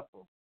flesh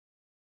suffer.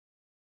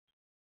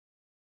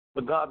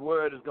 But God's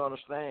word is going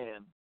to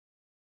stand.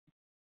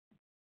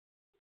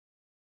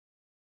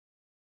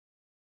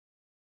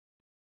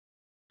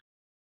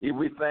 If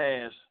we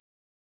fast,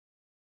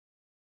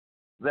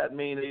 that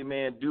means,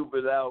 amen, do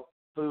without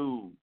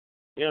food,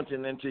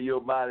 entering into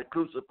your body,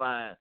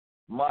 crucifying,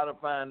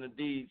 modifying the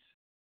deeds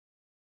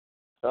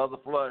of the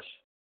flesh.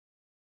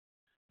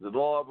 The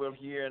Lord will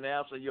hear and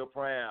answer your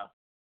prayer.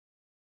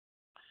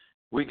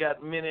 We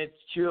got many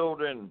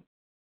children,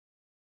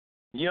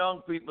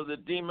 young people, the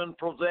demon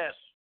possessed.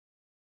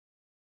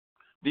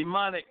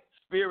 Demonic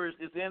spirits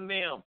is in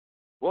them.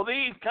 Well,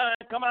 these kind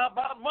come out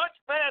by much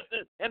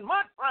fasting and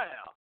much prayer.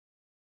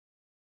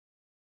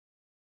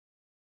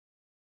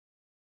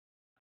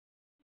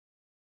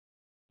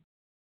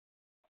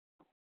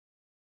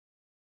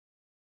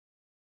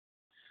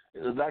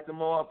 This is Dr.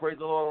 Moore. Praise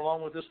the Lord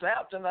along with the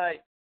staff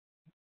tonight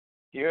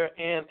here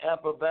in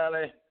Apple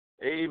Valley.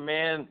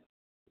 Amen.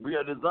 We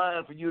are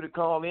designed for you to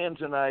call in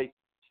tonight.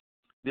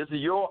 This is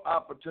your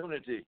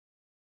opportunity.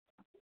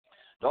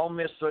 Don't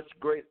miss such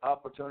great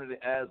opportunity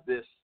as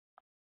this.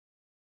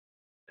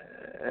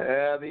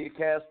 The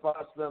cast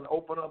spots then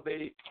open up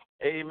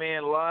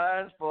amen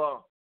lines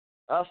for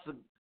us to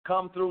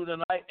come through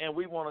tonight, and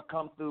we want to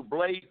come through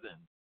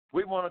blazing.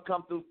 We want to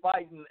come through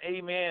fighting,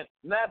 amen,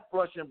 not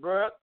flesh and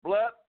blood,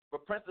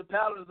 but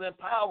principalities and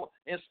power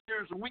and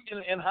spirits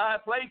weakening in high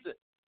places.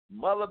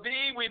 Mother B,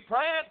 we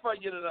praying for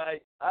you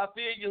tonight. I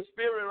feel your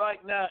spirit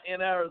right now in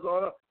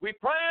Arizona. We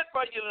praying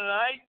for you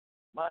tonight.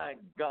 My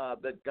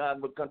God, that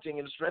God will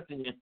continue to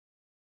strengthen you.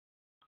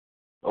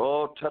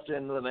 Oh, touch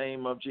in the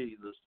name of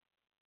Jesus.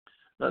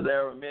 Now,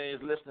 there are many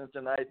listening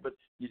tonight, but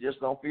you just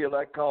don't feel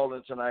like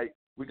calling tonight.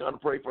 We're going to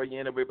pray for you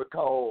anyway, but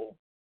call.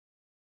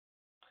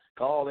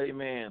 Call,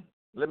 amen.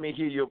 Let me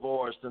hear your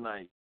voice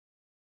tonight.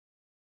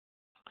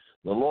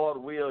 The Lord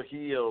will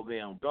heal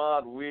them.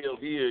 God will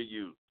heal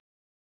you.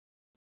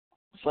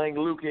 St.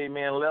 Luke,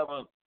 amen,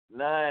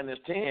 11:9 and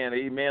 10,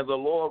 amen. The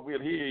Lord will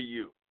hear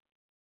you.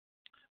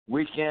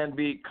 We can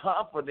be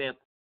confident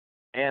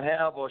and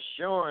have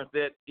assurance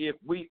that if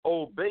we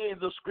obey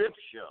the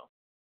scripture,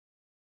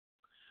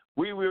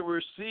 we will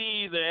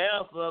receive the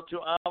answer to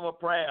our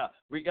prayer.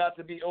 We got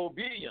to be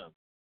obedient.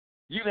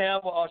 You can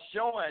have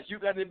assurance. You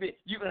can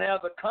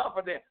have the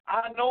confidence.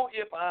 I know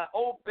if I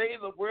obey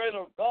the word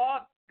of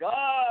God,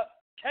 God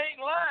can't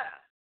lie.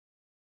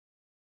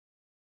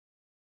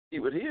 He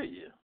would hear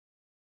you.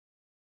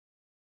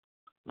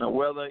 Now,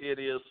 whether it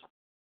is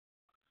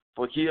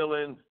for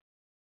healing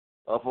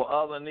or for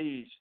other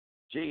needs,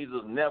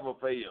 Jesus never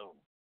failed.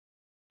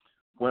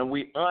 When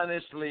we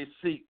honestly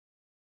seek,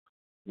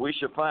 we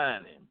shall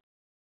find him.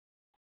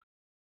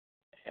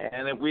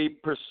 And if we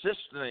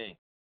persistently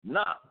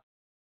knock,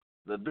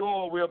 the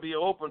door will be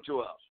open to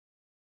us.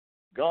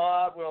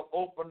 God will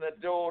open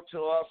the door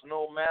to us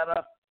no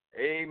matter,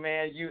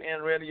 amen, you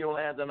in radio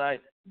land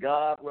tonight.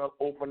 God will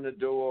open the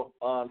door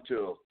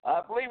unto us.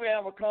 I believe we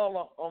have a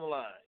caller on the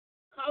line.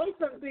 Calling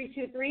from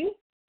 323-428.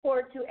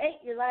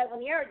 You're live on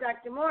the air,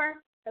 Dr. Moore.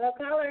 Hello,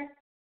 caller.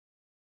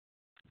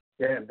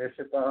 Yeah,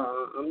 Bishop,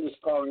 I'm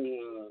just calling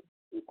to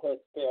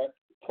request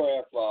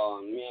prayer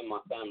for me and my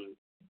family.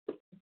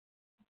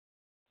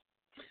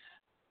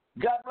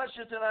 God bless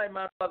you tonight,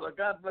 my brother.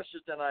 God bless you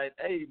tonight.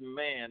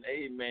 Amen,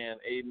 amen,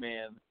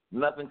 amen.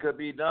 Nothing could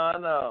be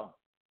done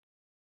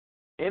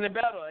any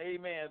better,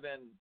 amen, than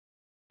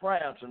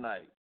prayer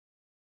tonight.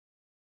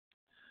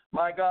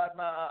 My God,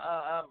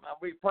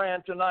 we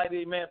praying tonight,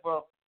 amen,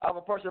 for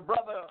our person,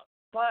 brother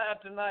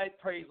Clyde tonight.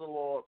 Praise the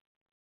Lord.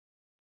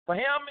 For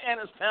him and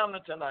his family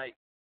tonight.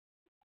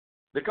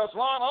 Because,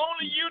 Lord,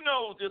 only you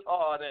know this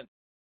heart, and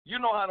you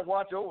know how to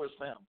watch over his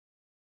family.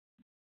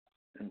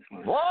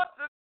 Lord,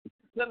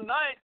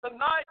 tonight,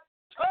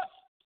 touch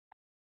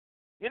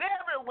in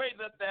every way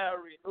that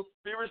there is,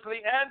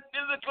 spiritually and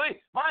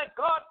physically. My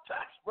God,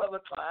 touch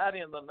Brother Clyde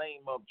in the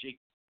name of Jesus.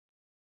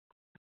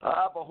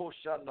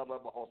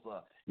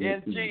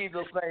 In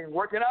Jesus' name,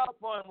 work it out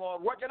for him,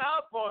 Lord. Work it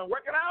out for him.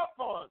 Work it out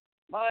for him.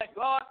 My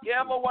God,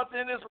 ever what's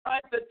in his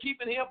life that's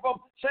keeping him from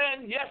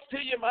saying yes to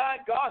you, my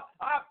God,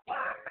 I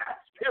bind that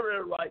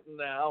spirit right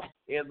now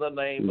in the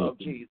name of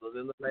Jesus.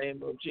 In the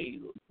name of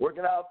Jesus. Work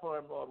it out for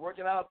him, Lord. Work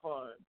it out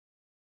for him.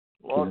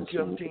 Lord,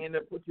 continue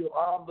to put your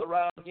arms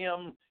around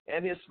him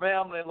and his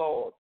family,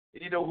 Lord.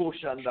 In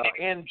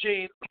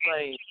Jesus'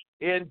 name.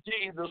 In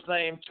Jesus'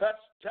 name. Touch.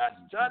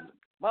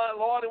 My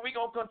Lord, and we're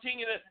going to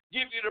continue to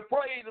give you the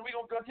praise, and we're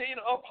going to continue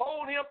to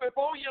uphold him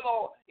before you,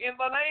 Lord. In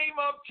the name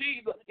of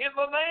Jesus. In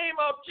the name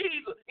of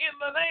Jesus. In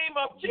the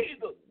name of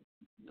Jesus.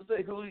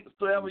 Say,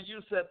 whosoever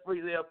you set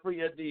free, they are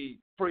free indeed.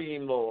 Free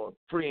him, Lord.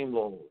 Free him,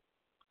 Lord.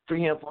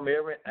 Free him from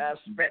every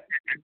aspect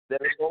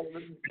that is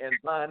holding and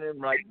binding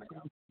right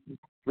now.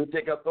 We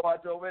take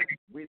authority over it.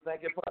 We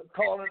thank you for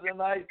calling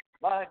tonight.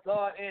 My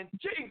God, in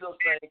Jesus'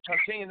 name,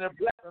 continue to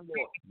bless him,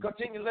 Lord.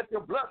 Continue to let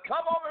your blood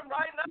come over him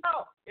right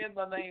now in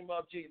the name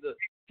of Jesus.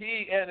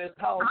 He and his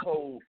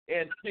household,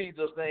 in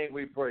Jesus' name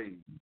we pray.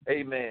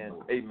 Amen.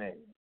 Amen.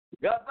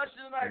 God bless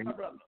you tonight, my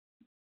brother.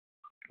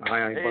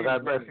 Amen.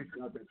 God bless you.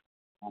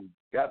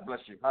 God bless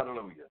you.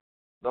 Hallelujah.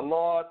 The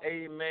Lord,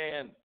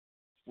 amen,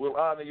 will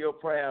honor your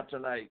prayer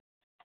tonight.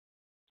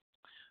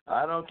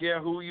 I don't care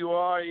who you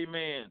are,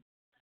 amen.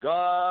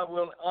 God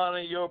will honor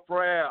your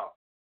prayer.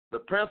 The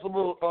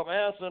principle of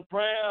answering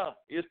prayer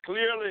is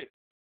clearly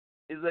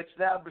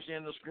established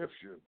in the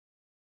Scripture.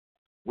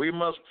 We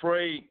must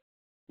pray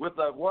with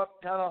a what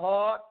kind of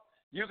heart?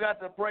 You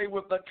got to pray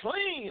with a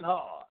clean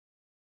heart.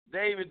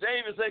 David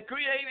said,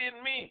 create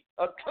in me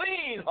a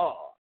clean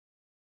heart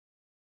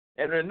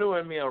and renew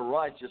in me a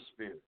righteous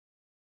spirit.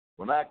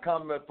 When I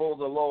come before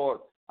the Lord,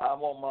 I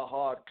want my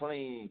heart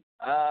clean.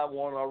 I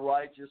want a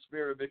righteous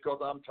spirit because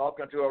I'm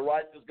talking to a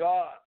righteous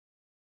God.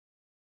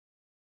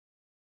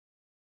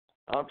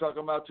 I'm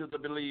talking about to the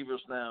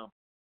believers now.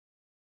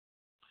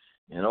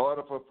 In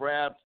order for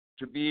prayer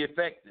to be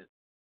effective,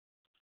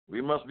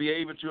 we must be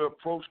able to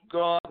approach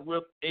God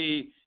with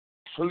a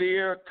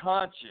clear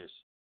conscience,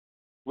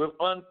 with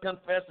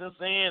unconfessing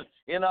sin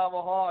in our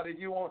heart. If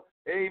you want,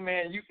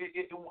 amen,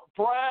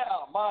 prayer,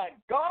 my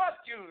God,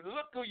 you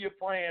look who you're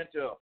praying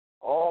to.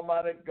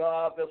 Almighty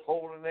God that's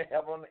holding the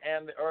heaven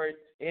and the earth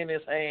in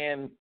his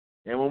hand.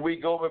 And when we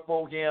go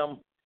before him,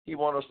 he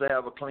wants us to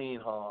have a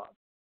clean heart.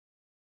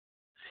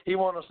 He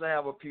wants us to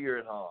have a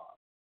pure heart.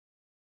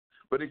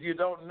 But if you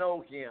don't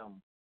know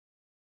him,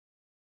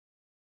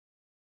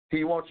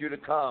 he wants you to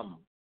come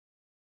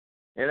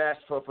and ask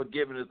for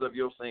forgiveness of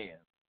your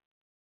sins.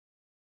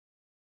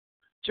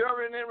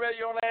 Children in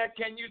Radio Land,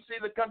 can you see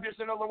the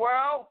condition of the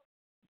world?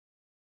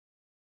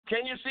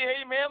 Can you see,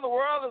 amen, the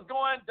world is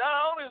going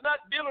down, is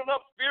not building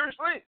up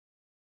spiritually?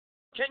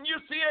 Can you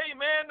see,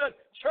 amen, the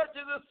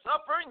churches is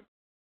suffering?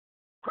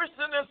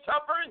 Christians is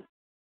suffering?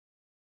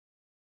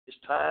 It's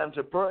time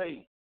to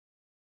pray.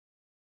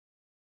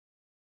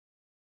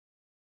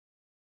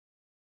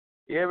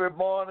 Every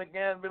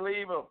born-again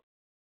believer,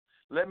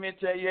 let me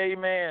tell you,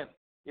 amen,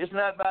 it's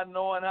not about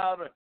knowing how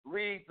to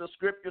read the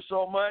scripture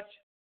so much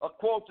or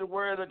quote the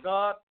word of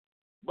God,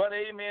 but,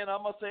 amen,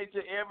 I'm going to say to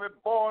every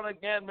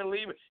born-again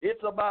believer, it's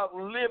about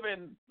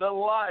living the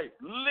life,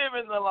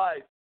 living the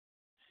life.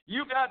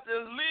 You got to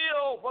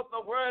live what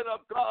the word of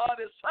God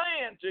is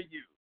saying to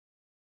you.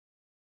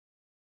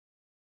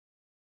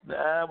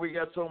 Now, we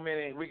got so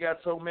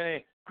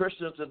many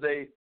Christians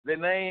today. They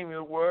name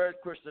the word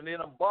Christian. They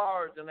done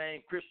borrowed the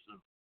name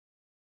Christian.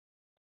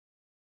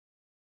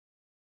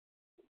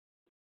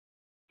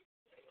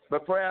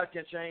 But prayer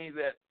can change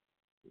that.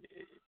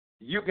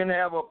 You can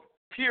have a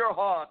pure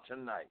heart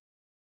tonight.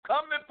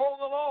 Come before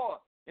the Lord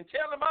and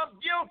tell him I'm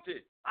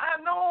guilty.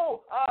 I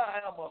know I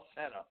am a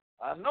sinner.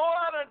 I know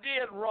I done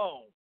did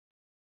wrong.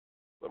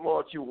 But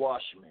Lord, you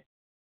wash me.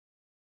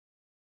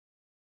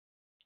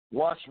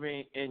 Wash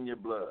me in your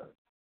blood.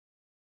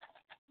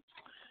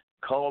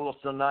 Call us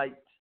tonight.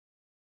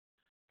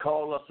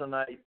 Call us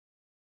tonight.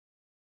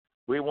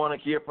 We want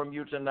to hear from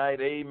you tonight.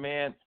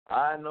 Amen.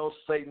 I know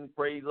Satan,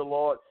 praise the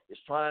Lord, is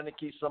trying to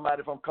keep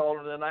somebody from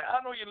calling tonight.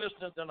 I know you're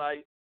listening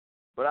tonight,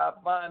 but I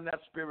find that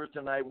spirit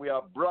tonight. We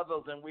are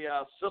brothers and we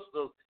are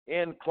sisters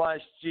in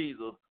Christ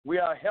Jesus. We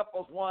are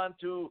helpers one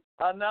to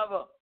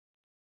another.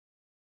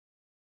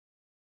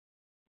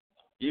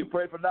 You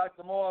pray for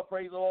Dr. Moore,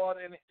 praise the Lord,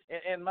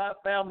 and my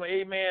family,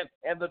 amen,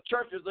 and the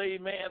churches,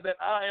 amen, that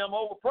I am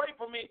over. Pray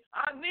for me.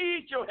 I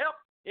need your help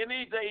in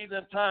these days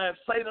and times.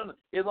 Satan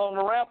is on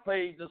the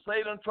rampage, and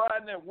Satan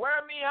trying to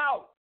wear me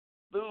out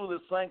through the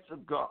saints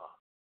of God.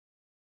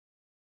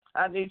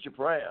 I need your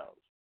prayers.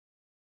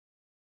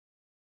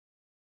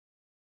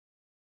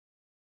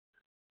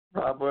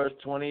 Proverbs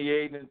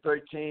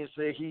 28:13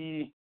 say,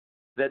 he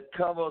that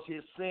covers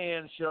his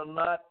sins shall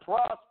not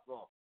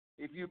prosper.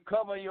 If you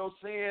cover your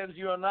sins,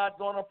 you are not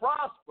going to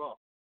prosper.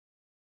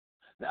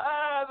 The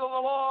eyes of the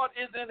Lord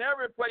is in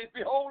every place,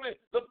 beholding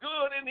the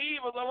good and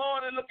evil. The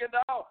Lord is looking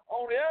down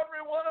on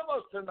every one of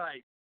us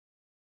tonight.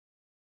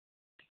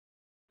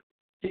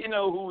 He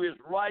knows who is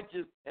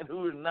righteous and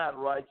who is not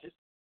righteous.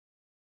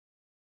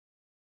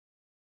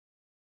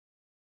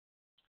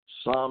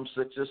 Psalm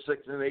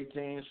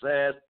 66:18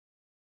 says,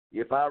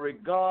 if I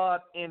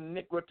regard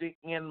iniquity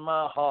in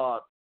my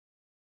heart,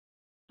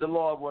 the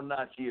Lord will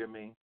not hear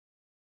me.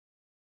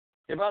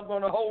 If I'm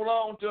going to hold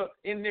on to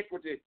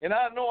iniquity and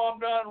I know I'm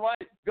done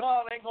right,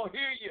 God ain't going to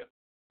hear you.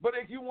 But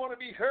if you want to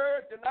be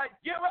heard tonight,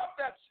 give up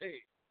that sin.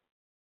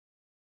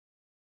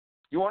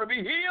 You want to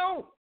be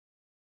healed?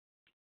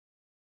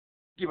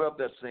 Give up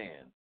that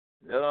sin.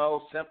 There are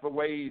all sinful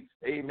ways,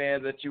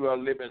 amen, that you are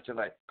living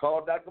tonight.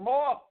 Call Dr.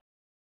 Moore.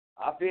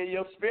 I feel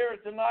your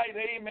spirit tonight,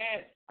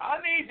 amen. I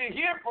need to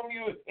hear from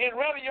you in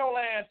Radio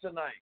Land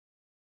tonight.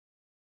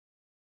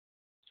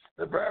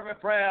 The fervent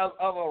prayers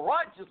of a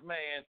righteous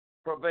man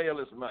prevail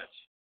as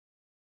much.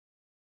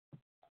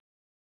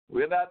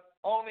 We're not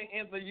only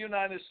in the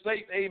United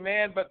States,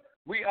 amen, but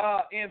we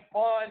are in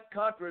foreign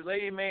countries,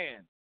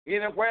 amen.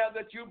 Anywhere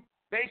that you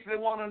basically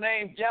want to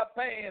name,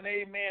 Japan,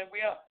 amen.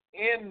 We are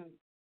in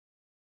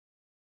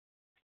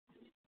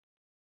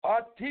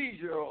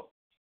Artesia.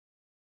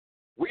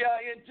 We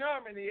are in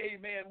Germany,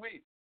 amen.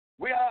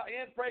 We are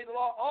in, praise the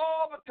Lord,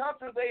 all the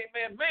countries,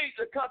 amen,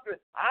 major countries.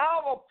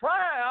 Our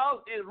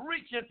prayers is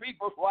reaching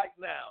people right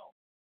now.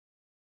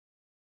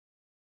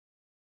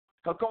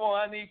 So come on,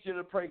 I need you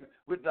to pray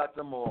with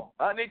Dr. Moore.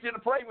 I need you to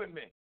pray with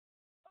me.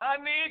 I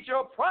need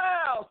your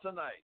prayers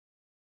tonight.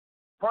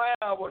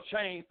 Prayer will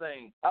change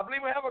things. I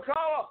believe we have a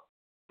caller.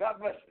 God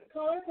bless you.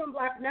 Caller from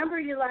Black Number,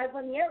 you live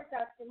on the air with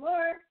Dr.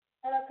 Moore.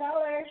 Hello,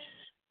 caller.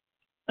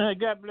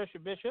 God bless you,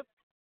 Bishop.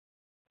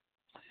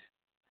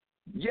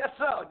 Yes,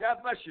 sir.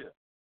 God bless you.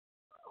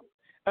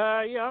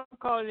 Yeah, I'm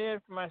calling in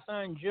for my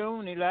son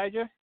June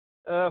Elijah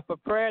for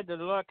prayer that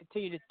the Lord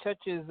continue to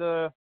touch his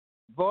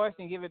voice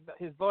and give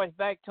his voice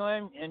back to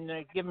him and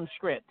give him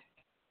strength.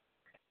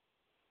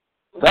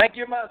 Thank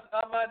you, my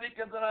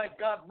deacon tonight.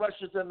 God bless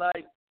you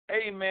tonight.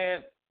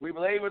 Amen. We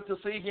were able to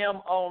see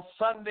him on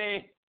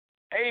Sunday.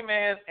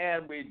 Amen.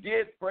 And we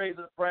did pray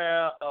the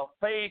prayer of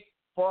faith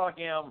for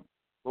him.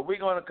 But we're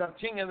going to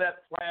continue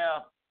that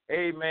prayer.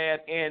 Amen.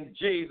 In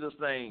Jesus'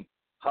 name.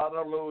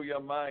 Hallelujah.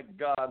 My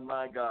God,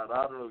 my God.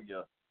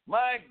 Hallelujah.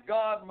 My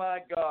God, my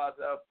God.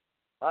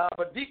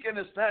 Our deacon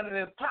is standing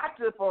in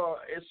practice for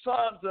his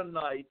son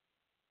tonight.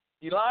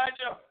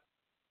 Elijah,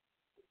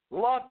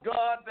 Lord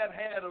God, that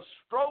had a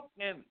stroke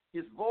and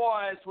his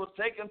voice was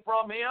taken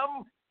from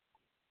him.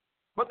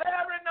 But there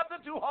ain't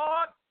nothing too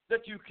hard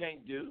that you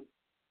can't do.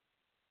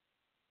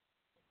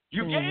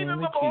 You gave him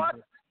a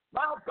voice.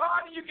 My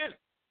God, you can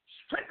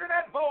strengthen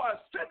that voice,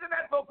 strengthen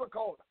that vocal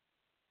cord.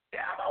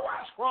 Ever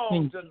what's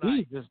wrong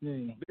tonight? Jesus'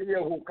 name. Go in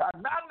that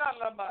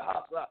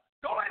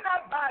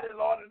body,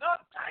 Lord, and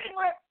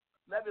untangle it.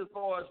 Let his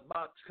voice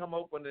box come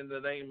open in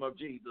the name of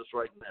Jesus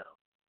right now.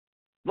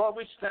 Lord,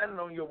 we're standing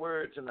on your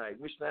word tonight.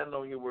 We're standing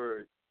on your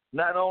word.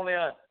 Not only,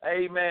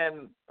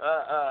 amen,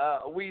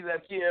 we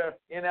that here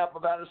in Apple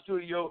Valley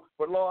Studio,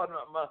 but Lord,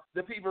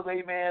 the people,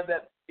 amen,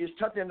 that is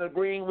touching and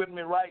agreeing with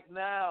me right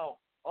now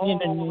all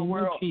over the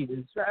world.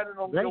 We're standing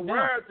on your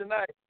word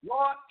tonight.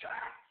 Lord,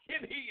 touch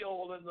and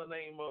heal in the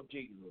name of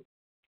Jesus.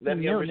 Let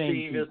him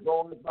receive his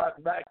voice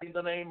back in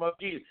the name of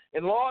Jesus.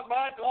 And Lord,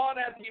 my God,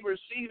 as he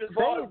receives his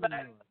voice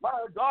back,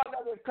 my God,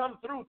 let it come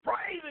through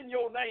praising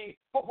your name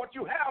for what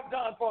you have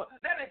done for us.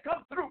 Let it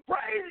come through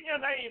praising your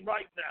name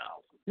right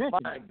now.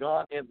 My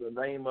God, in the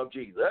name of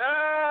Jesus.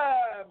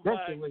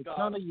 My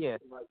God.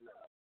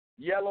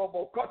 Yellow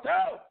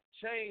Bokoto.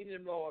 Change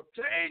him, Lord.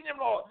 Change him,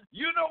 Lord.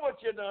 You know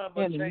what you've done,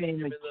 but change him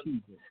in the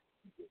name.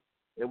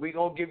 And we're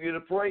going to give you the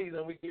praise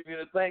and we give you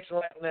the thanks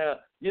right now.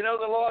 You know,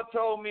 the Lord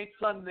told me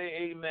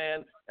Sunday,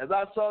 amen, as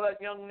I saw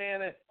that young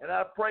man and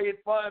I prayed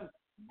for him,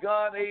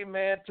 God,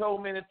 amen,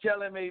 told me to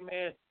tell him,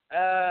 amen,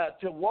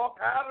 to walk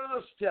out of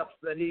the steps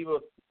that he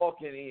was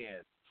walking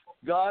in.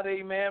 God,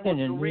 amen,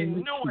 was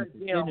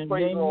renewing him,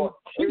 praise the Lord.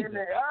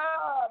 Amen.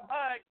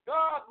 My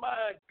God,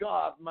 my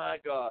God, my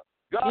God.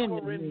 God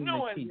will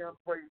renewing him,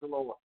 praise the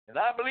Lord. And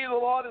I believe the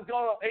Lord is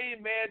going to,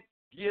 amen,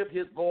 give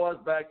his voice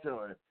back to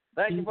him.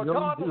 Thank you for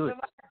calling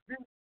tonight.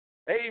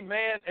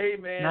 Amen,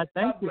 amen. Now,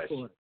 thank you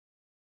for it.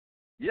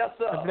 Yes,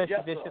 sir. God bless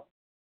yes, you, sir. Bishop.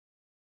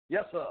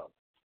 Yes, sir.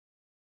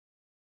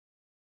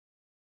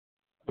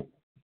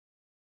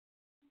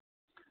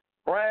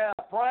 Prayer,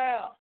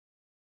 prayer.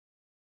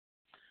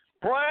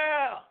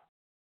 Prayer.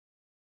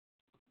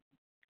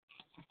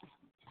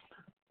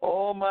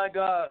 Oh, my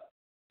God.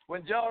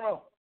 When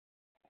Jonah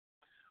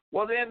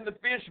was in the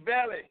fish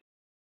belly,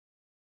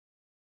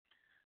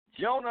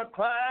 Jonah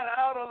cried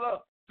out of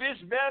the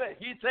fish belly.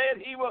 He said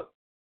he was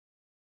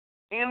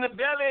in the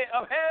belly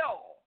of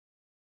hell,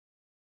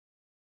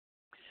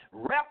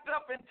 wrapped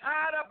up and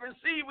tied up in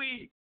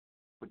seaweed.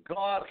 But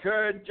God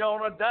heard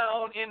Jonah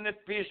down in the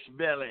fish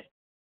belly.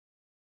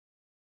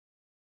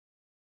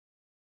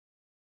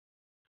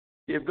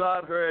 If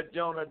God heard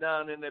Jonah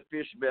down in the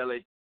fish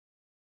belly,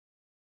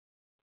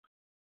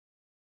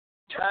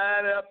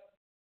 tied up,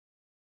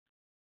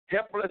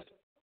 helpless,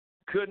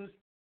 couldn't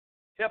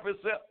help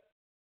himself.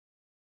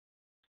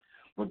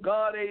 When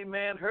God,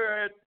 amen,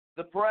 heard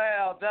the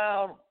prayer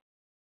down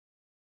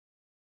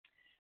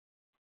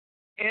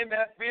in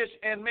that fish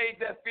and made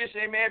that fish,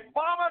 amen,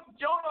 vomit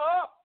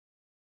Jonah up,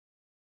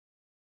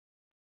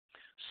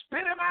 spit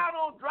him out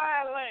on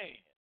dry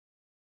land.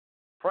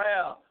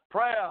 Prayer,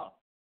 prayer.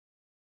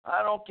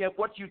 I don't care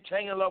what you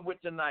tangle up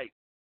with tonight.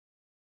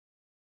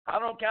 I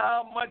don't care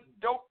how much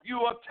dope you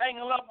are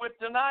tangled up with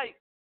tonight.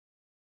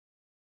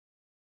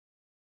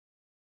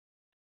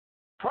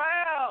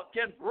 Prayer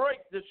can break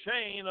the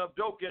chain of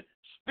dope and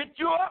spit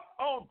you up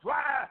on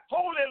dry,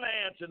 holy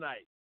land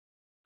tonight.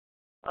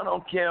 I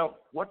don't care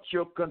what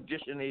your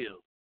condition is.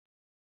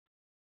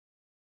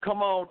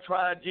 Come on,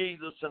 try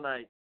Jesus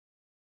tonight.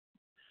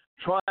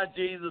 Try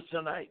Jesus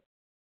tonight.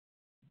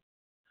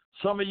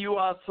 Some of you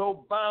are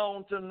so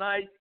bound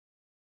tonight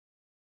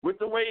with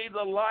the ways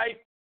of life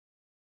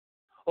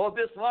or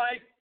this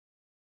life.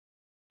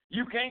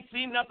 You can't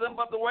see nothing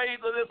but the ways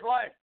of this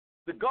life.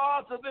 The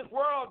gods of this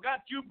world got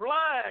you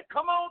blind.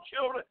 Come on,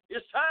 children.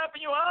 It's time for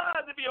your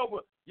eyes to be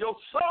open. Your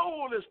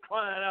soul is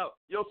crying out.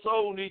 Your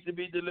soul needs to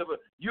be delivered.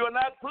 You are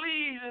not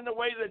pleased in the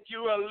way that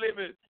you are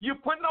living. You're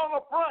putting on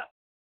the front.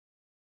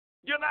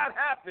 You're not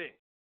happy.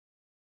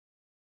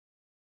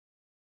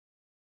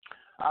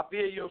 I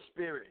feel your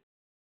spirit.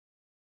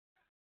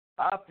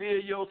 I feel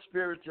your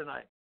spirit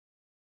tonight.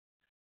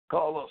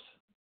 Call us.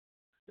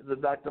 This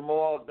is Dr.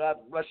 Moore. God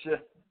bless you.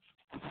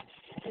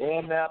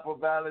 In the Apple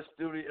Valley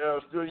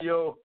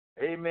studio.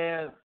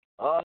 Amen.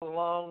 All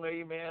along,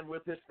 amen,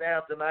 with this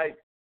staff tonight.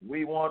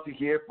 We want to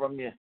hear from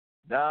you.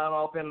 Down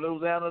off in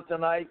Louisiana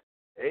tonight.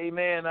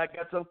 Amen. I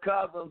got some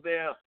cousins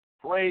there.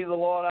 Praise the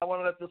Lord. I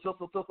want to let the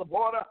sister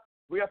Porter.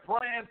 We are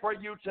praying for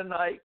you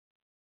tonight.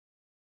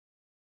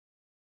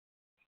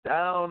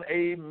 Down,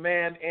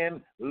 amen,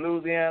 in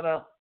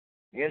Louisiana.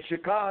 In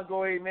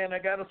Chicago, amen. I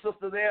got a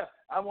sister there.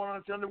 I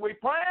want to tell you we're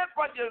praying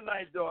for you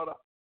tonight, daughter.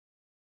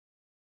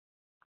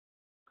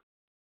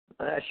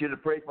 I ask you to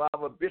pray for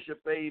our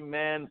bishop,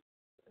 amen,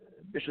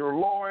 Bishop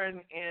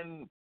Lauren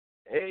in,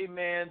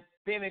 amen,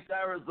 Phoenix,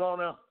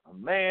 Arizona, a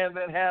man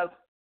that has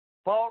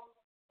fought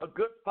a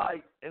good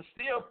fight and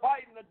still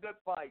fighting a good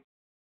fight.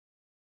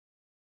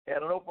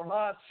 Had an open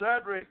heart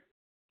surgery.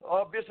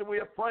 Oh, Bishop, we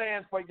are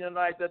praying for you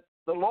tonight that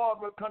the Lord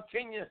will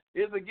continue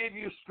to give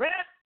you strength,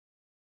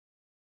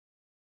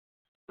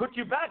 put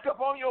you back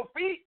up on your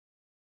feet,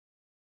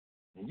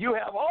 and you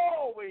have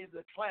always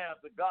declared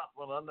the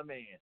gospel unto men,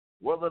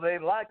 whether they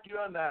like you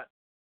or not.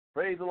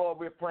 Praise the Lord,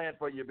 we're praying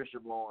for you,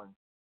 Bishop Lauren.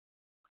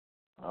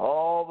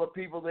 All the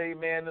people,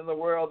 amen, in the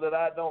world that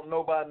I don't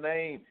know by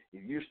name,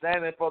 if you're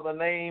standing for the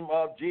name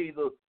of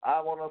Jesus,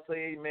 I want to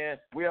say amen,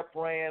 we're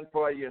praying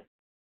for you.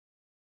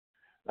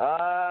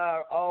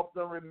 I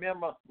often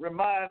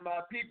remind my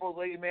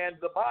people, amen,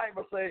 the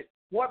Bible says,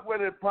 what would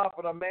it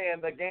profit a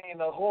man to gain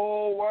the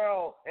whole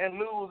world and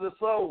lose his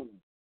soul?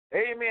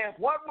 Amen.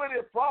 What would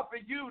it profit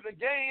you to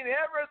gain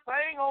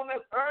everything on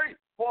this earth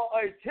for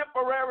a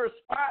temporary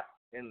spot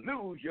and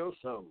lose your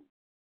soul?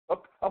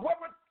 What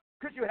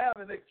could you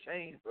have in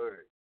exchange for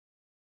it?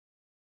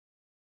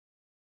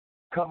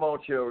 Come on,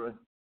 children.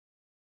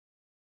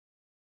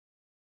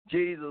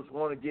 Jesus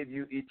wants to give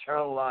you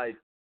eternal life.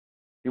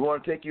 He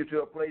wants to take you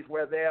to a place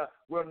where there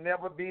will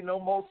never be no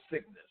more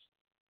sickness.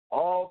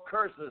 All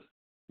curses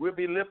will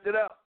be lifted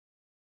up.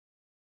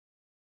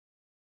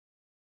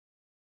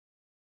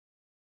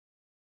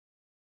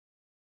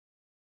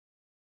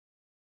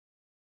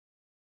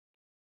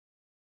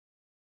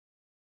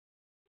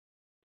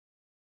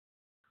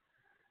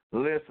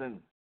 Listen,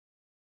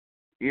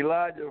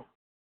 Elijah,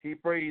 he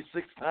prayed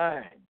 6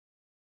 times.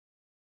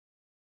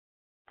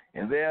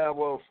 And there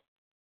was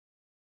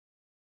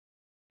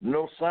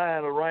no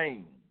sign of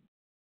rain.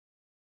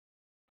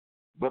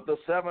 But the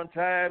 7th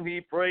time he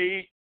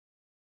prayed,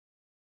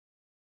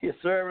 his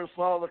servant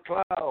saw the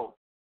cloud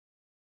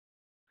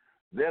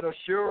that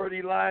assured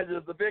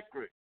Elijah the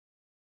victory.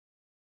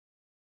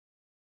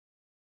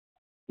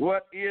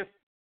 What if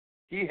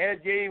he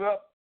had gave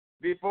up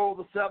before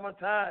the 7th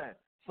time?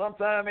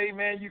 Sometime,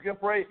 amen, you can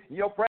pray.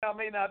 Your prayer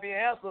may not be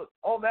answered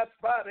on that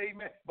spot,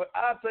 amen. But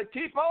I say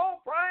keep on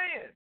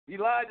praying.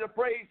 Elijah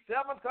prayed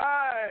 7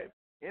 times,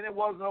 and it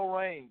was no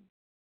rain.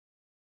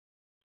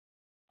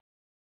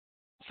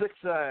 6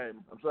 times,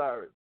 I'm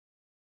sorry.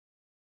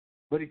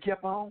 But he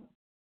kept on.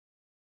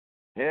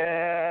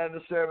 And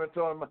the servant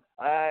told him,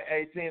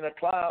 I seen a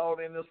cloud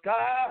in the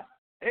sky.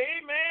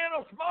 Amen,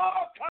 a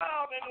small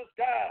cloud in the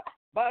sky.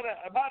 By the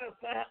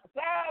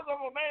size of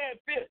a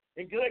man's fist.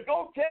 And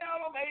go tell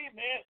them,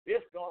 amen,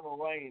 it's going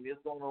to rain,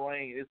 it's going to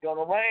rain, it's going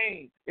to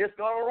rain, it's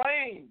going to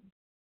rain.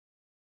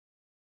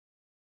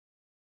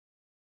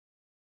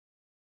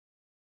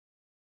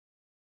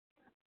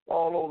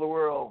 All over the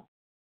world.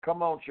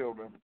 Come on,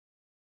 children.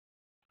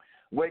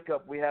 Wake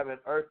up. We're having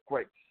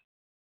earthquakes.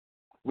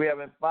 We're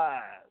having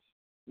fires.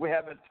 We're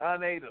having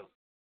tornadoes.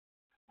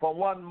 From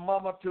one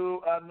moment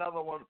to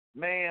another one,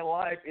 man's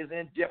life is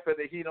in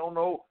jeopardy. He don't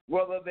know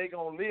whether they're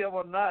going to live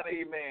or not,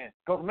 amen.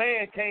 Because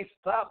man can't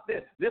stop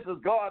this. This is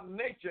God's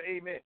nature,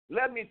 amen.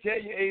 Let me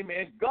tell you,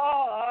 amen,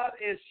 God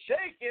is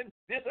shaking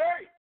this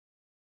earth.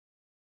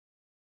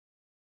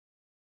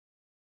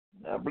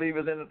 I believe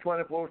it's in the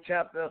 24th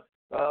chapter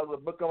of the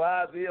book of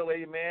Isaiah,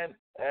 amen.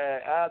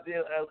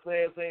 Isaiah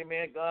says,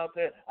 amen, God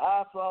said,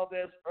 I saw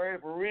this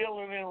earth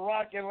reeling and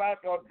rocking like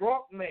a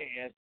drunk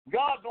man.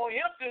 God's going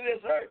to empty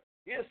this earth.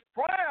 It's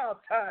prayer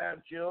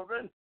time,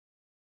 children.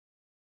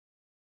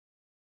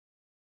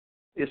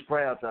 It's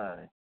prayer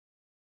time.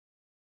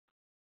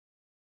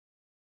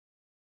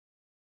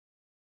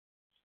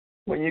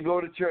 When you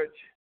go to church,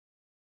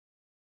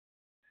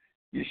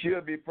 you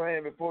should be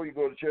praying before you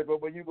go to church,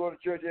 but when you go to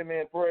church,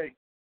 amen, pray.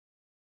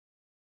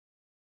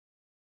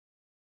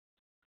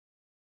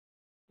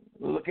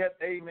 Look at,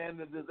 amen,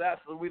 the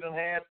disaster we done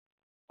had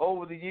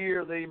over the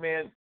years,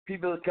 amen.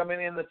 People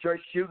coming in the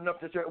church, shooting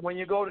up the church. When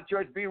you go to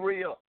church, be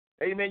real.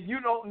 Amen. You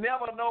don't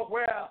never know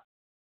where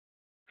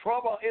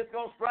trouble is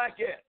going to strike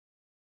at.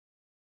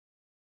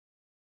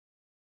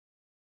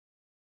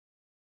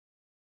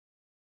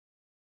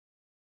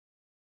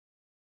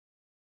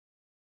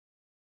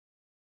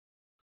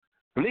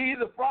 Leave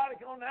the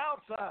product on the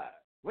outside.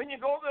 When you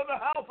go to the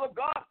house of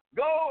God,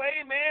 go,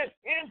 amen,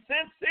 in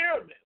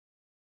sincerity.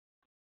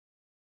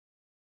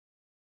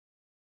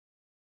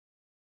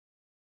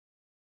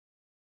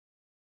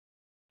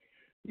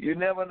 You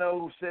never know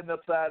who's sitting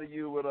upside of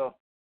you with a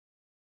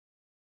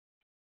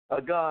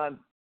gun.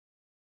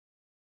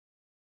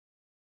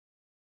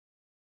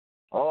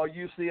 Or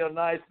you see a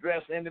nice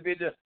dressed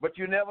individual, but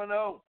you never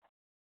know.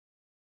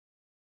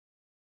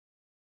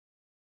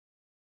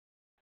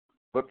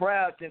 But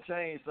prayer can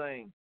change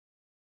things.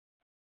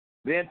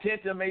 The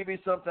intention may be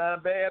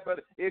sometimes bad,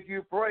 but if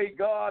you pray,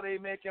 God,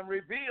 amen, can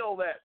reveal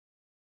that.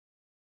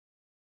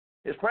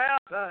 It's prayer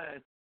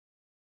time.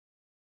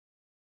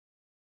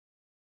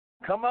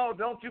 Come on,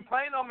 don't you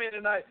faint on me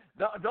tonight.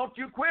 Don't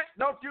you quit.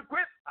 Don't you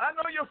quit. I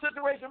know your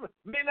situation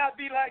may not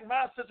be like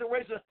my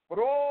situation, but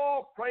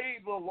oh,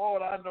 praise the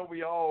Lord. I know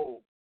we're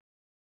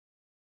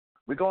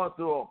going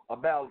through a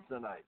battle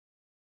tonight.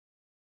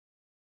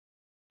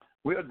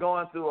 We're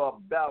going through a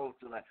battle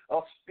tonight,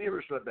 a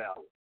spiritual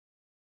battle.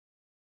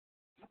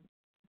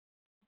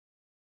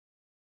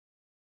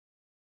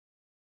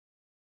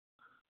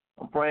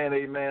 I'm praying,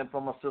 amen, for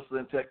my sister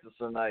in Texas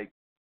tonight.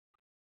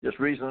 Just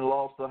recently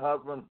lost her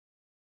husband.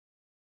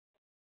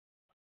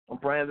 I'm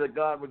praying that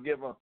God would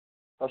give her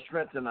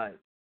strength tonight.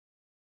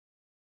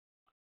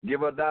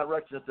 Give her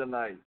direction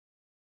tonight.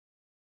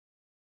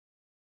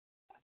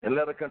 And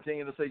let her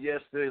continue to say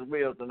yes to his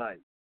will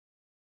tonight.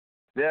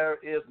 There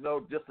is no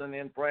distance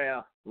in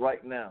prayer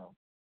right now.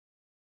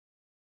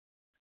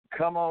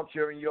 Come on,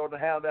 children. You ought to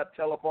have that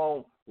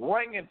telephone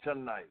ringing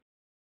tonight.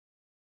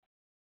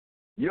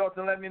 You ought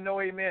to let me know,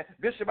 amen.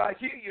 Bishop, I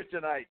hear you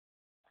tonight.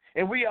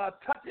 And we are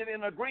touching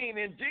and agreeing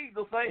in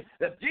Jesus' name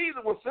that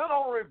Jesus will send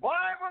on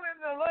revival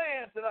in the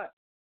land tonight.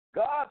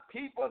 God,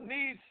 people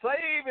need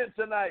saving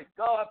tonight.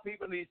 God,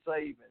 people need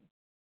saving.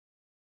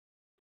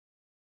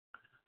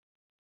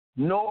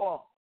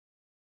 Noah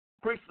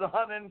preached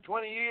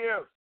 120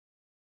 years.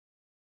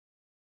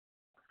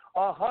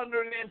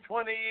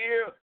 120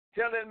 years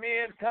telling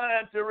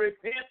mankind to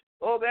repent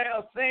of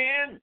their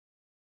sin,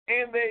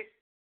 and they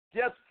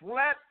just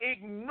flat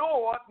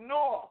ignored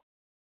Noah.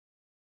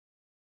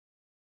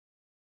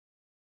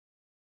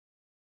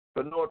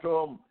 But Noah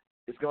told them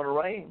it's going to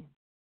rain.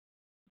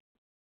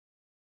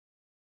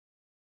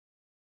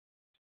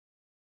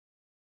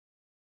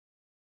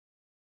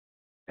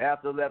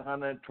 After that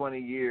 120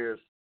 years,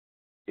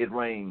 it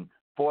rained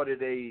 40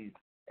 days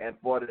and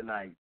 40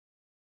 nights.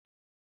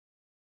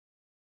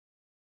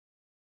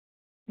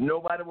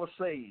 Nobody was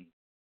saved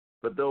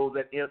but those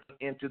that entered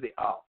into the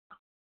ark.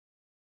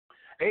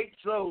 8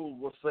 souls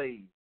were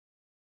saved.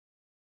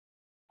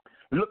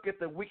 Look at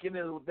the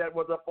wickedness that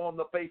was upon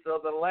the face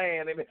of the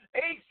land. I mean,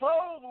 8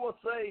 souls were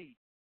saved.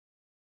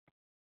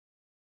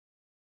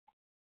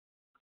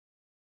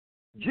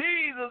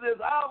 Jesus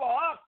is our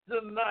ark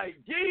tonight.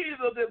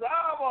 Jesus is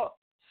our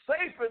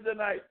savior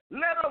tonight.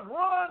 Let us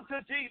run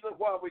to Jesus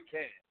while we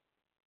can.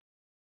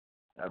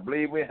 I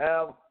believe we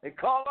have a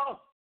caller.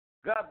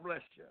 God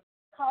bless you.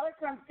 Caller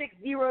from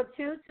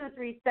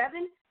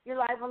 602-237. You're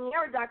live on the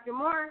air, Dr.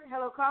 Moore.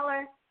 Hello,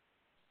 caller.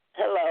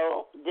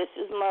 Hello, this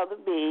is Mother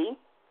B.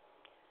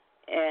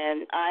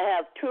 And I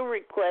have 2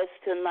 requests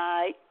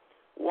tonight.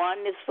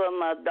 One is for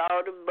my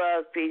daughter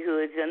Buffy, who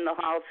is in the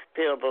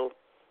hospital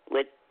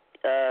with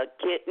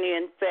kidney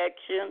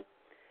infection.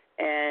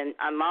 And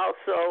I'm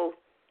also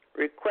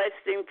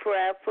requesting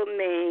prayer for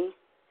me.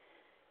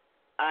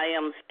 I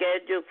am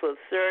scheduled for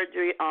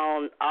surgery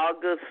on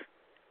August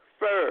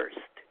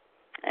 1st.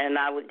 And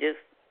I would just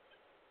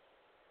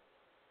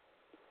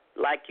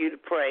like you to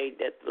pray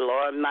that the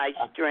Lord might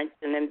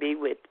strengthen and be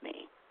with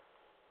me.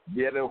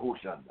 Yes,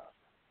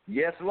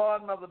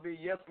 Lord, Mother B.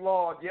 Yes,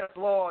 Lord. Yes,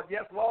 Lord.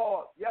 Yes,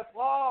 Lord. Yes,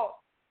 Lord.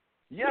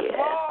 Yes,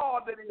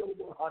 Lord. Yes,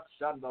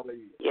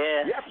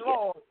 yes,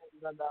 Lord.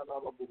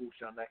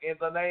 In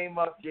the name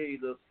of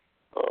Jesus.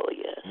 Oh,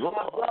 yes.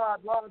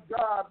 Lord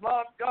God,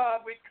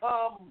 we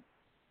come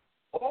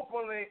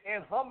openly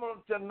and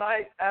humble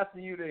tonight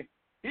asking you to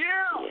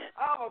hear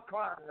our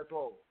cries,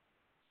 Lord.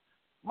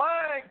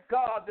 My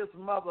God, this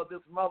mother,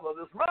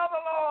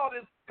 Lord,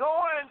 is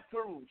going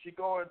through. She's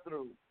going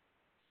through.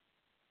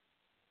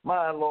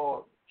 My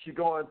Lord, she's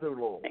going through,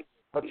 Lord.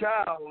 Her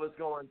child is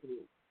going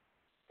through.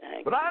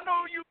 But I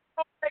know you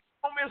don't make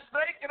no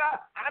mistake, and I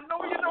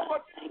know you know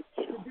what to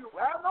do.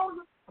 I know you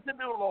know what to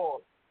do,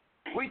 Lord.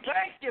 We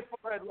thank you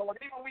for it, Lord.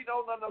 Even we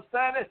don't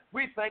understand it,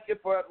 we thank you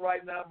for it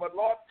right now. But,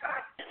 Lord,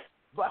 touch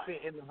Buffy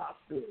in the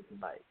hospital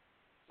tonight.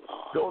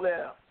 Go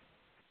there.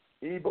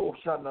 Ebo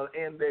Shana,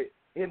 and the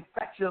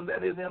infection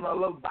that is in her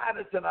little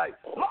body tonight.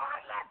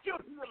 Lord, let your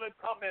healing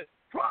come in.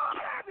 Draw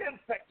that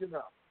infection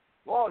up.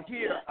 Lord,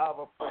 hear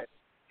our prayer.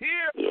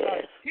 Hear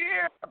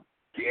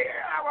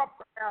our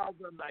prayer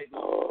tonight.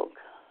 Oh,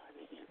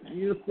 God.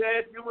 You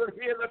said you would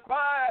hear the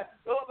cry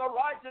of the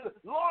righteous.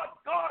 Lord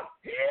God,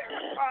 hear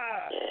the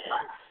cry.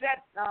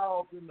 That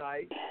now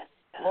tonight.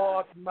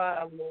 Lord,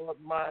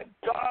 my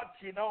God,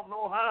 she don't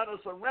know how to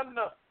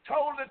surrender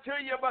totally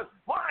to you, but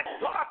my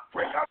God,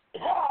 prick up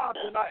hard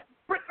tonight.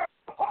 Prick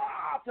up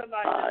hard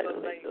tonight.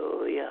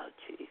 Hallelujah,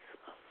 Jesus.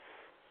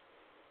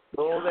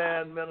 Go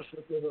there and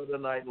minister to her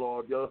tonight,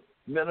 Lord. You'll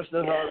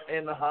minister to her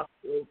in the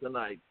hospital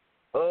tonight.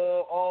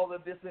 Oh, all the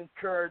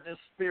disencouraging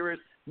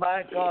spirits,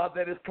 my God,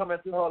 that is coming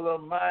to her little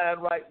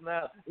mind right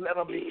now, let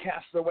them be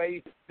cast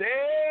away. Oh,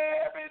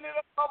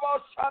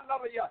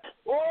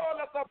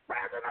 let the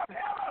presence of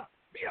heaven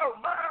be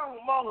around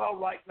among her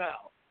right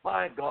now.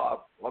 My God,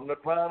 from the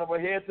crown of her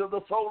head to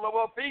the sole of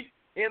her feet,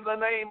 in the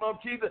name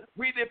of Jesus,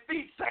 we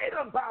defeat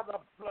Satan by the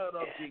blood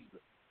of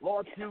Jesus.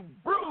 Lord, you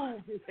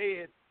bruised his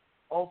head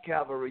on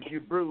Calvary. You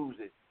bruised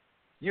it.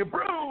 You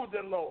bruised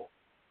it, Lord.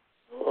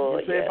 Oh,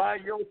 you say, by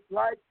your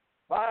stripes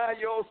we are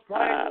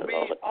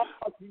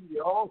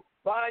healed.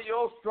 By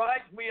your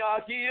stripes we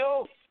are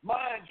healed.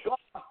 My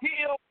God,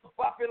 heal,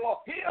 Papa, Lord.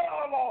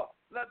 Heal, Lord.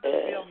 Let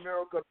there be a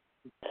miracle.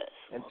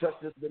 And touch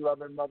this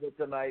beloved mother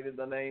tonight in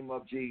the name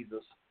of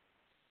Jesus.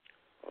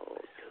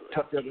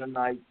 Touch her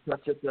tonight.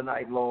 Touch her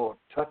tonight, Lord.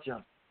 Touch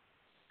her.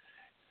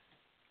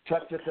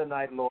 Touch her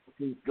tonight, Lord.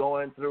 She's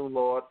going through,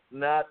 Lord.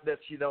 Not that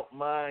she don't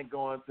mind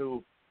going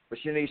through, but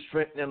she needs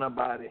strength in her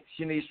body.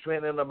 She needs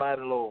strength in her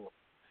body, Lord.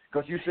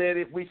 Because you said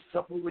if we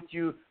suffer with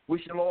you, we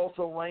shall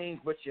also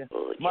reign with you.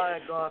 My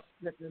God,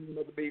 strengthen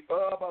me to be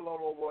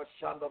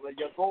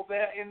you go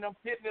there in them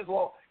kidneys,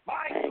 Lord.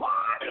 My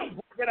God,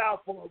 work it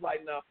out for her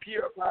right now.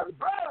 Purify the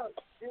blood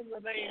in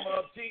the name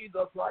of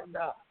Jesus right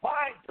now.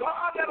 My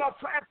God, let her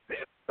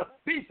transmit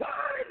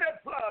beside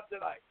that blood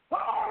tonight.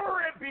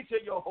 Glory be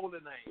to your holy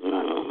name.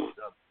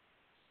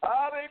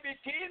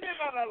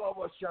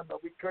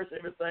 We curse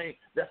everything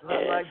that's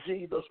not like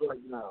Jesus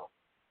right now.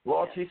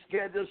 Lord, she's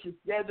scheduled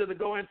to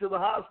go into the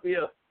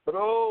hospital. But,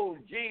 oh,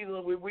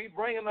 Jesus, we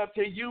bringing her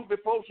to you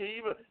before she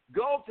even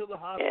go to the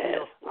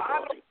hospital. I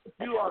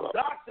know you are a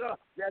doctor,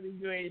 that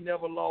you ain't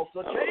never lost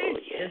a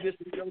case. And this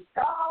is your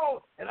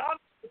child. And I'm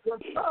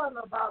concerned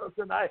about her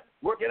tonight.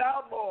 Work it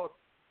out, Lord.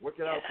 Work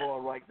it out for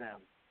her right now.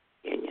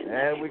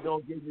 And we're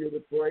going to give you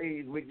the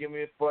praise. We give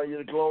you for you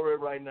the glory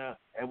right now.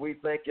 And we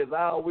thank you,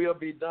 thou will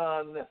be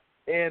done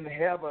in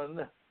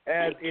heaven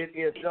as it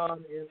is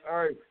done in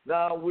earth.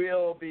 Thou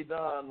will be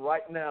done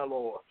right now,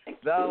 Lord.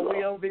 Thou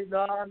will be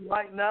done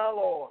right now,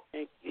 Lord.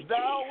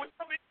 Thou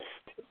will be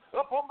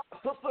upon my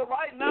sister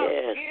right now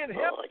in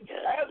heaven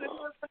as it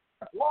is.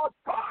 Lord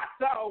God,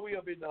 thou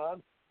will be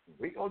done.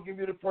 We're going to give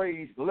you the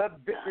praise. Let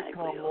victory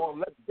come, Lord.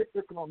 Let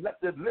victory come.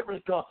 Let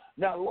deliverance come.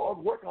 Now, Lord,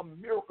 work a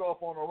miracle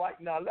upon her right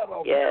now. Let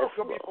a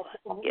miracle be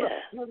performed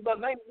in the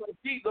name of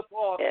Jesus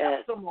for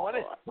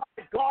testimony.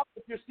 My God,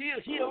 if you see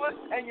us healing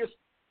and you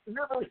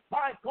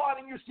my God,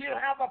 and you still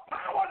have the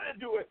power to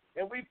do it.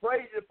 And we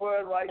praise you for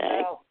it right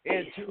now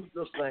in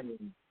Jesus'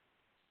 name.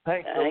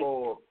 Thank you,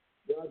 Lord.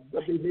 My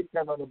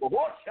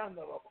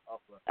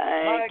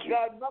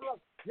God, mother,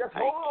 just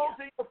hold on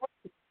to your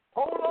faith.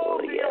 Hold on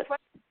to your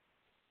faith.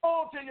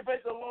 Hold on to your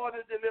faith. The Lord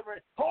is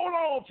delivering. Hold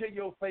on to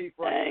your faith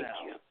right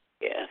now.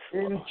 Yes.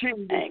 In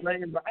Jesus'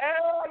 name.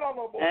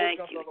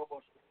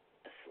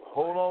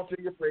 Hold on to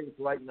your faith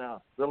right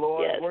now. The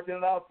Lord is working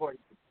it out for you.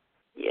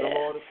 The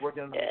Lord is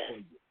working it out for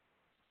you.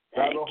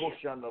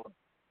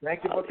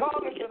 Thank you for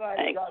calling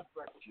tonight. God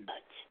bless you.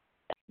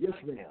 Yes,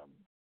 ma'am.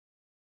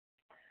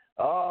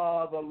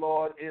 The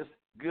Lord is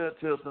good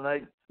to us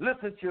tonight.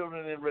 Listen,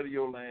 children in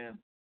Radio Land.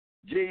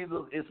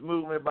 Jesus is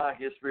moving by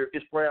his spirit.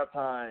 It's prayer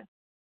time.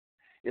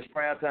 It's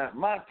prayer time.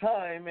 My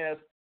time has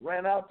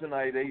ran out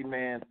tonight.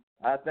 Amen.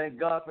 I thank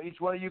God for each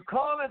one of you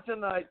calling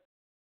tonight.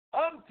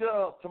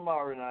 Until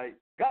tomorrow night.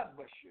 God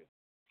bless you.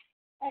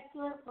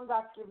 Excellent from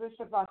Dr.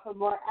 Bishop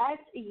Baltimore. As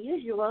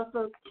usual,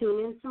 so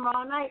tune in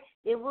tomorrow night.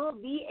 It will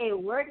be a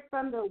word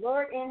from the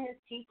Lord in his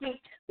teaching.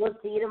 We'll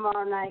see you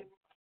tomorrow night.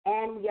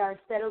 And we are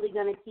steadily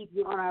going to keep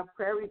you on our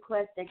prayer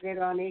request at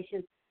Greater All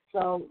Nations.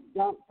 So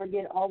don't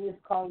forget, always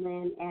call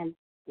in and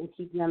we'll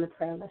keep you on the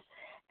prayer list.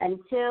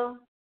 Until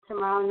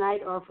tomorrow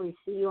night, or if we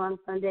see you on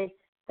Sunday,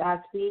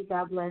 Godspeed,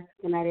 God bless.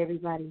 Good night,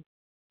 everybody.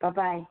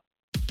 Bye-bye.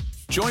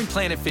 Join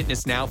Planet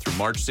Fitness now through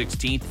March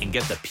 16th and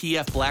get the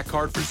PF Black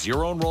Card for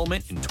zero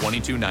enrollment and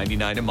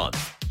 $22.99 a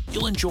month.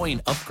 You'll enjoy an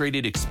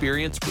upgraded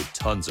experience with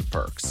tons of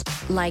perks.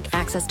 Like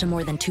access to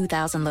more than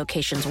 2,000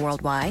 locations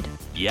worldwide?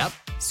 Yep.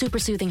 Super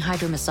soothing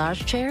hydro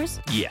massage chairs?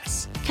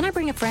 Yes. Can I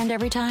bring a friend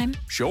every time?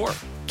 Sure.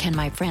 Can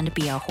my friend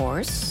be a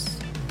horse?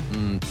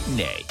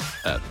 Nay.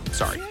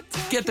 Sorry.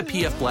 Get the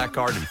PF Black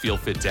Card and feel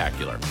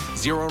fit-tacular.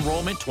 Zero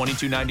enrollment,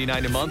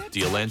 $22.99 a month.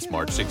 Deal ends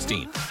March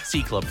 16th.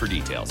 See Club for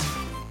details.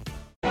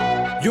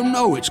 You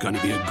know it's going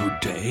to be a good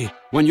day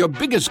when your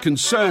biggest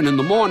concern in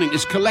the morning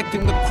is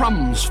collecting the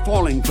crumbs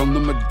falling from the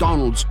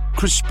McDonald's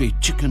crispy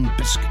chicken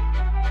biscuit.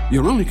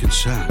 Your only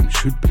concern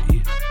should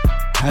be,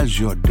 has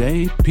your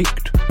day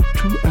peaked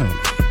too early?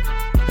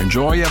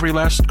 Enjoy every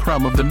last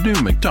crumb of the new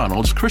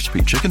McDonald's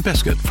Crispy Chicken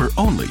Biscuit for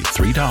only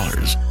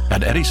 $3.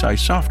 Add any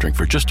size soft drink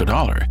for just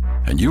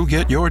 $1, and you'll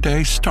get your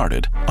day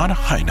started on a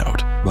high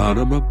note.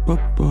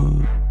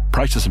 Ba-da-ba-ba-ba.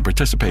 Prices and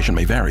participation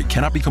may vary.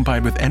 Cannot be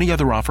combined with any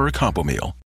other offer or combo meal.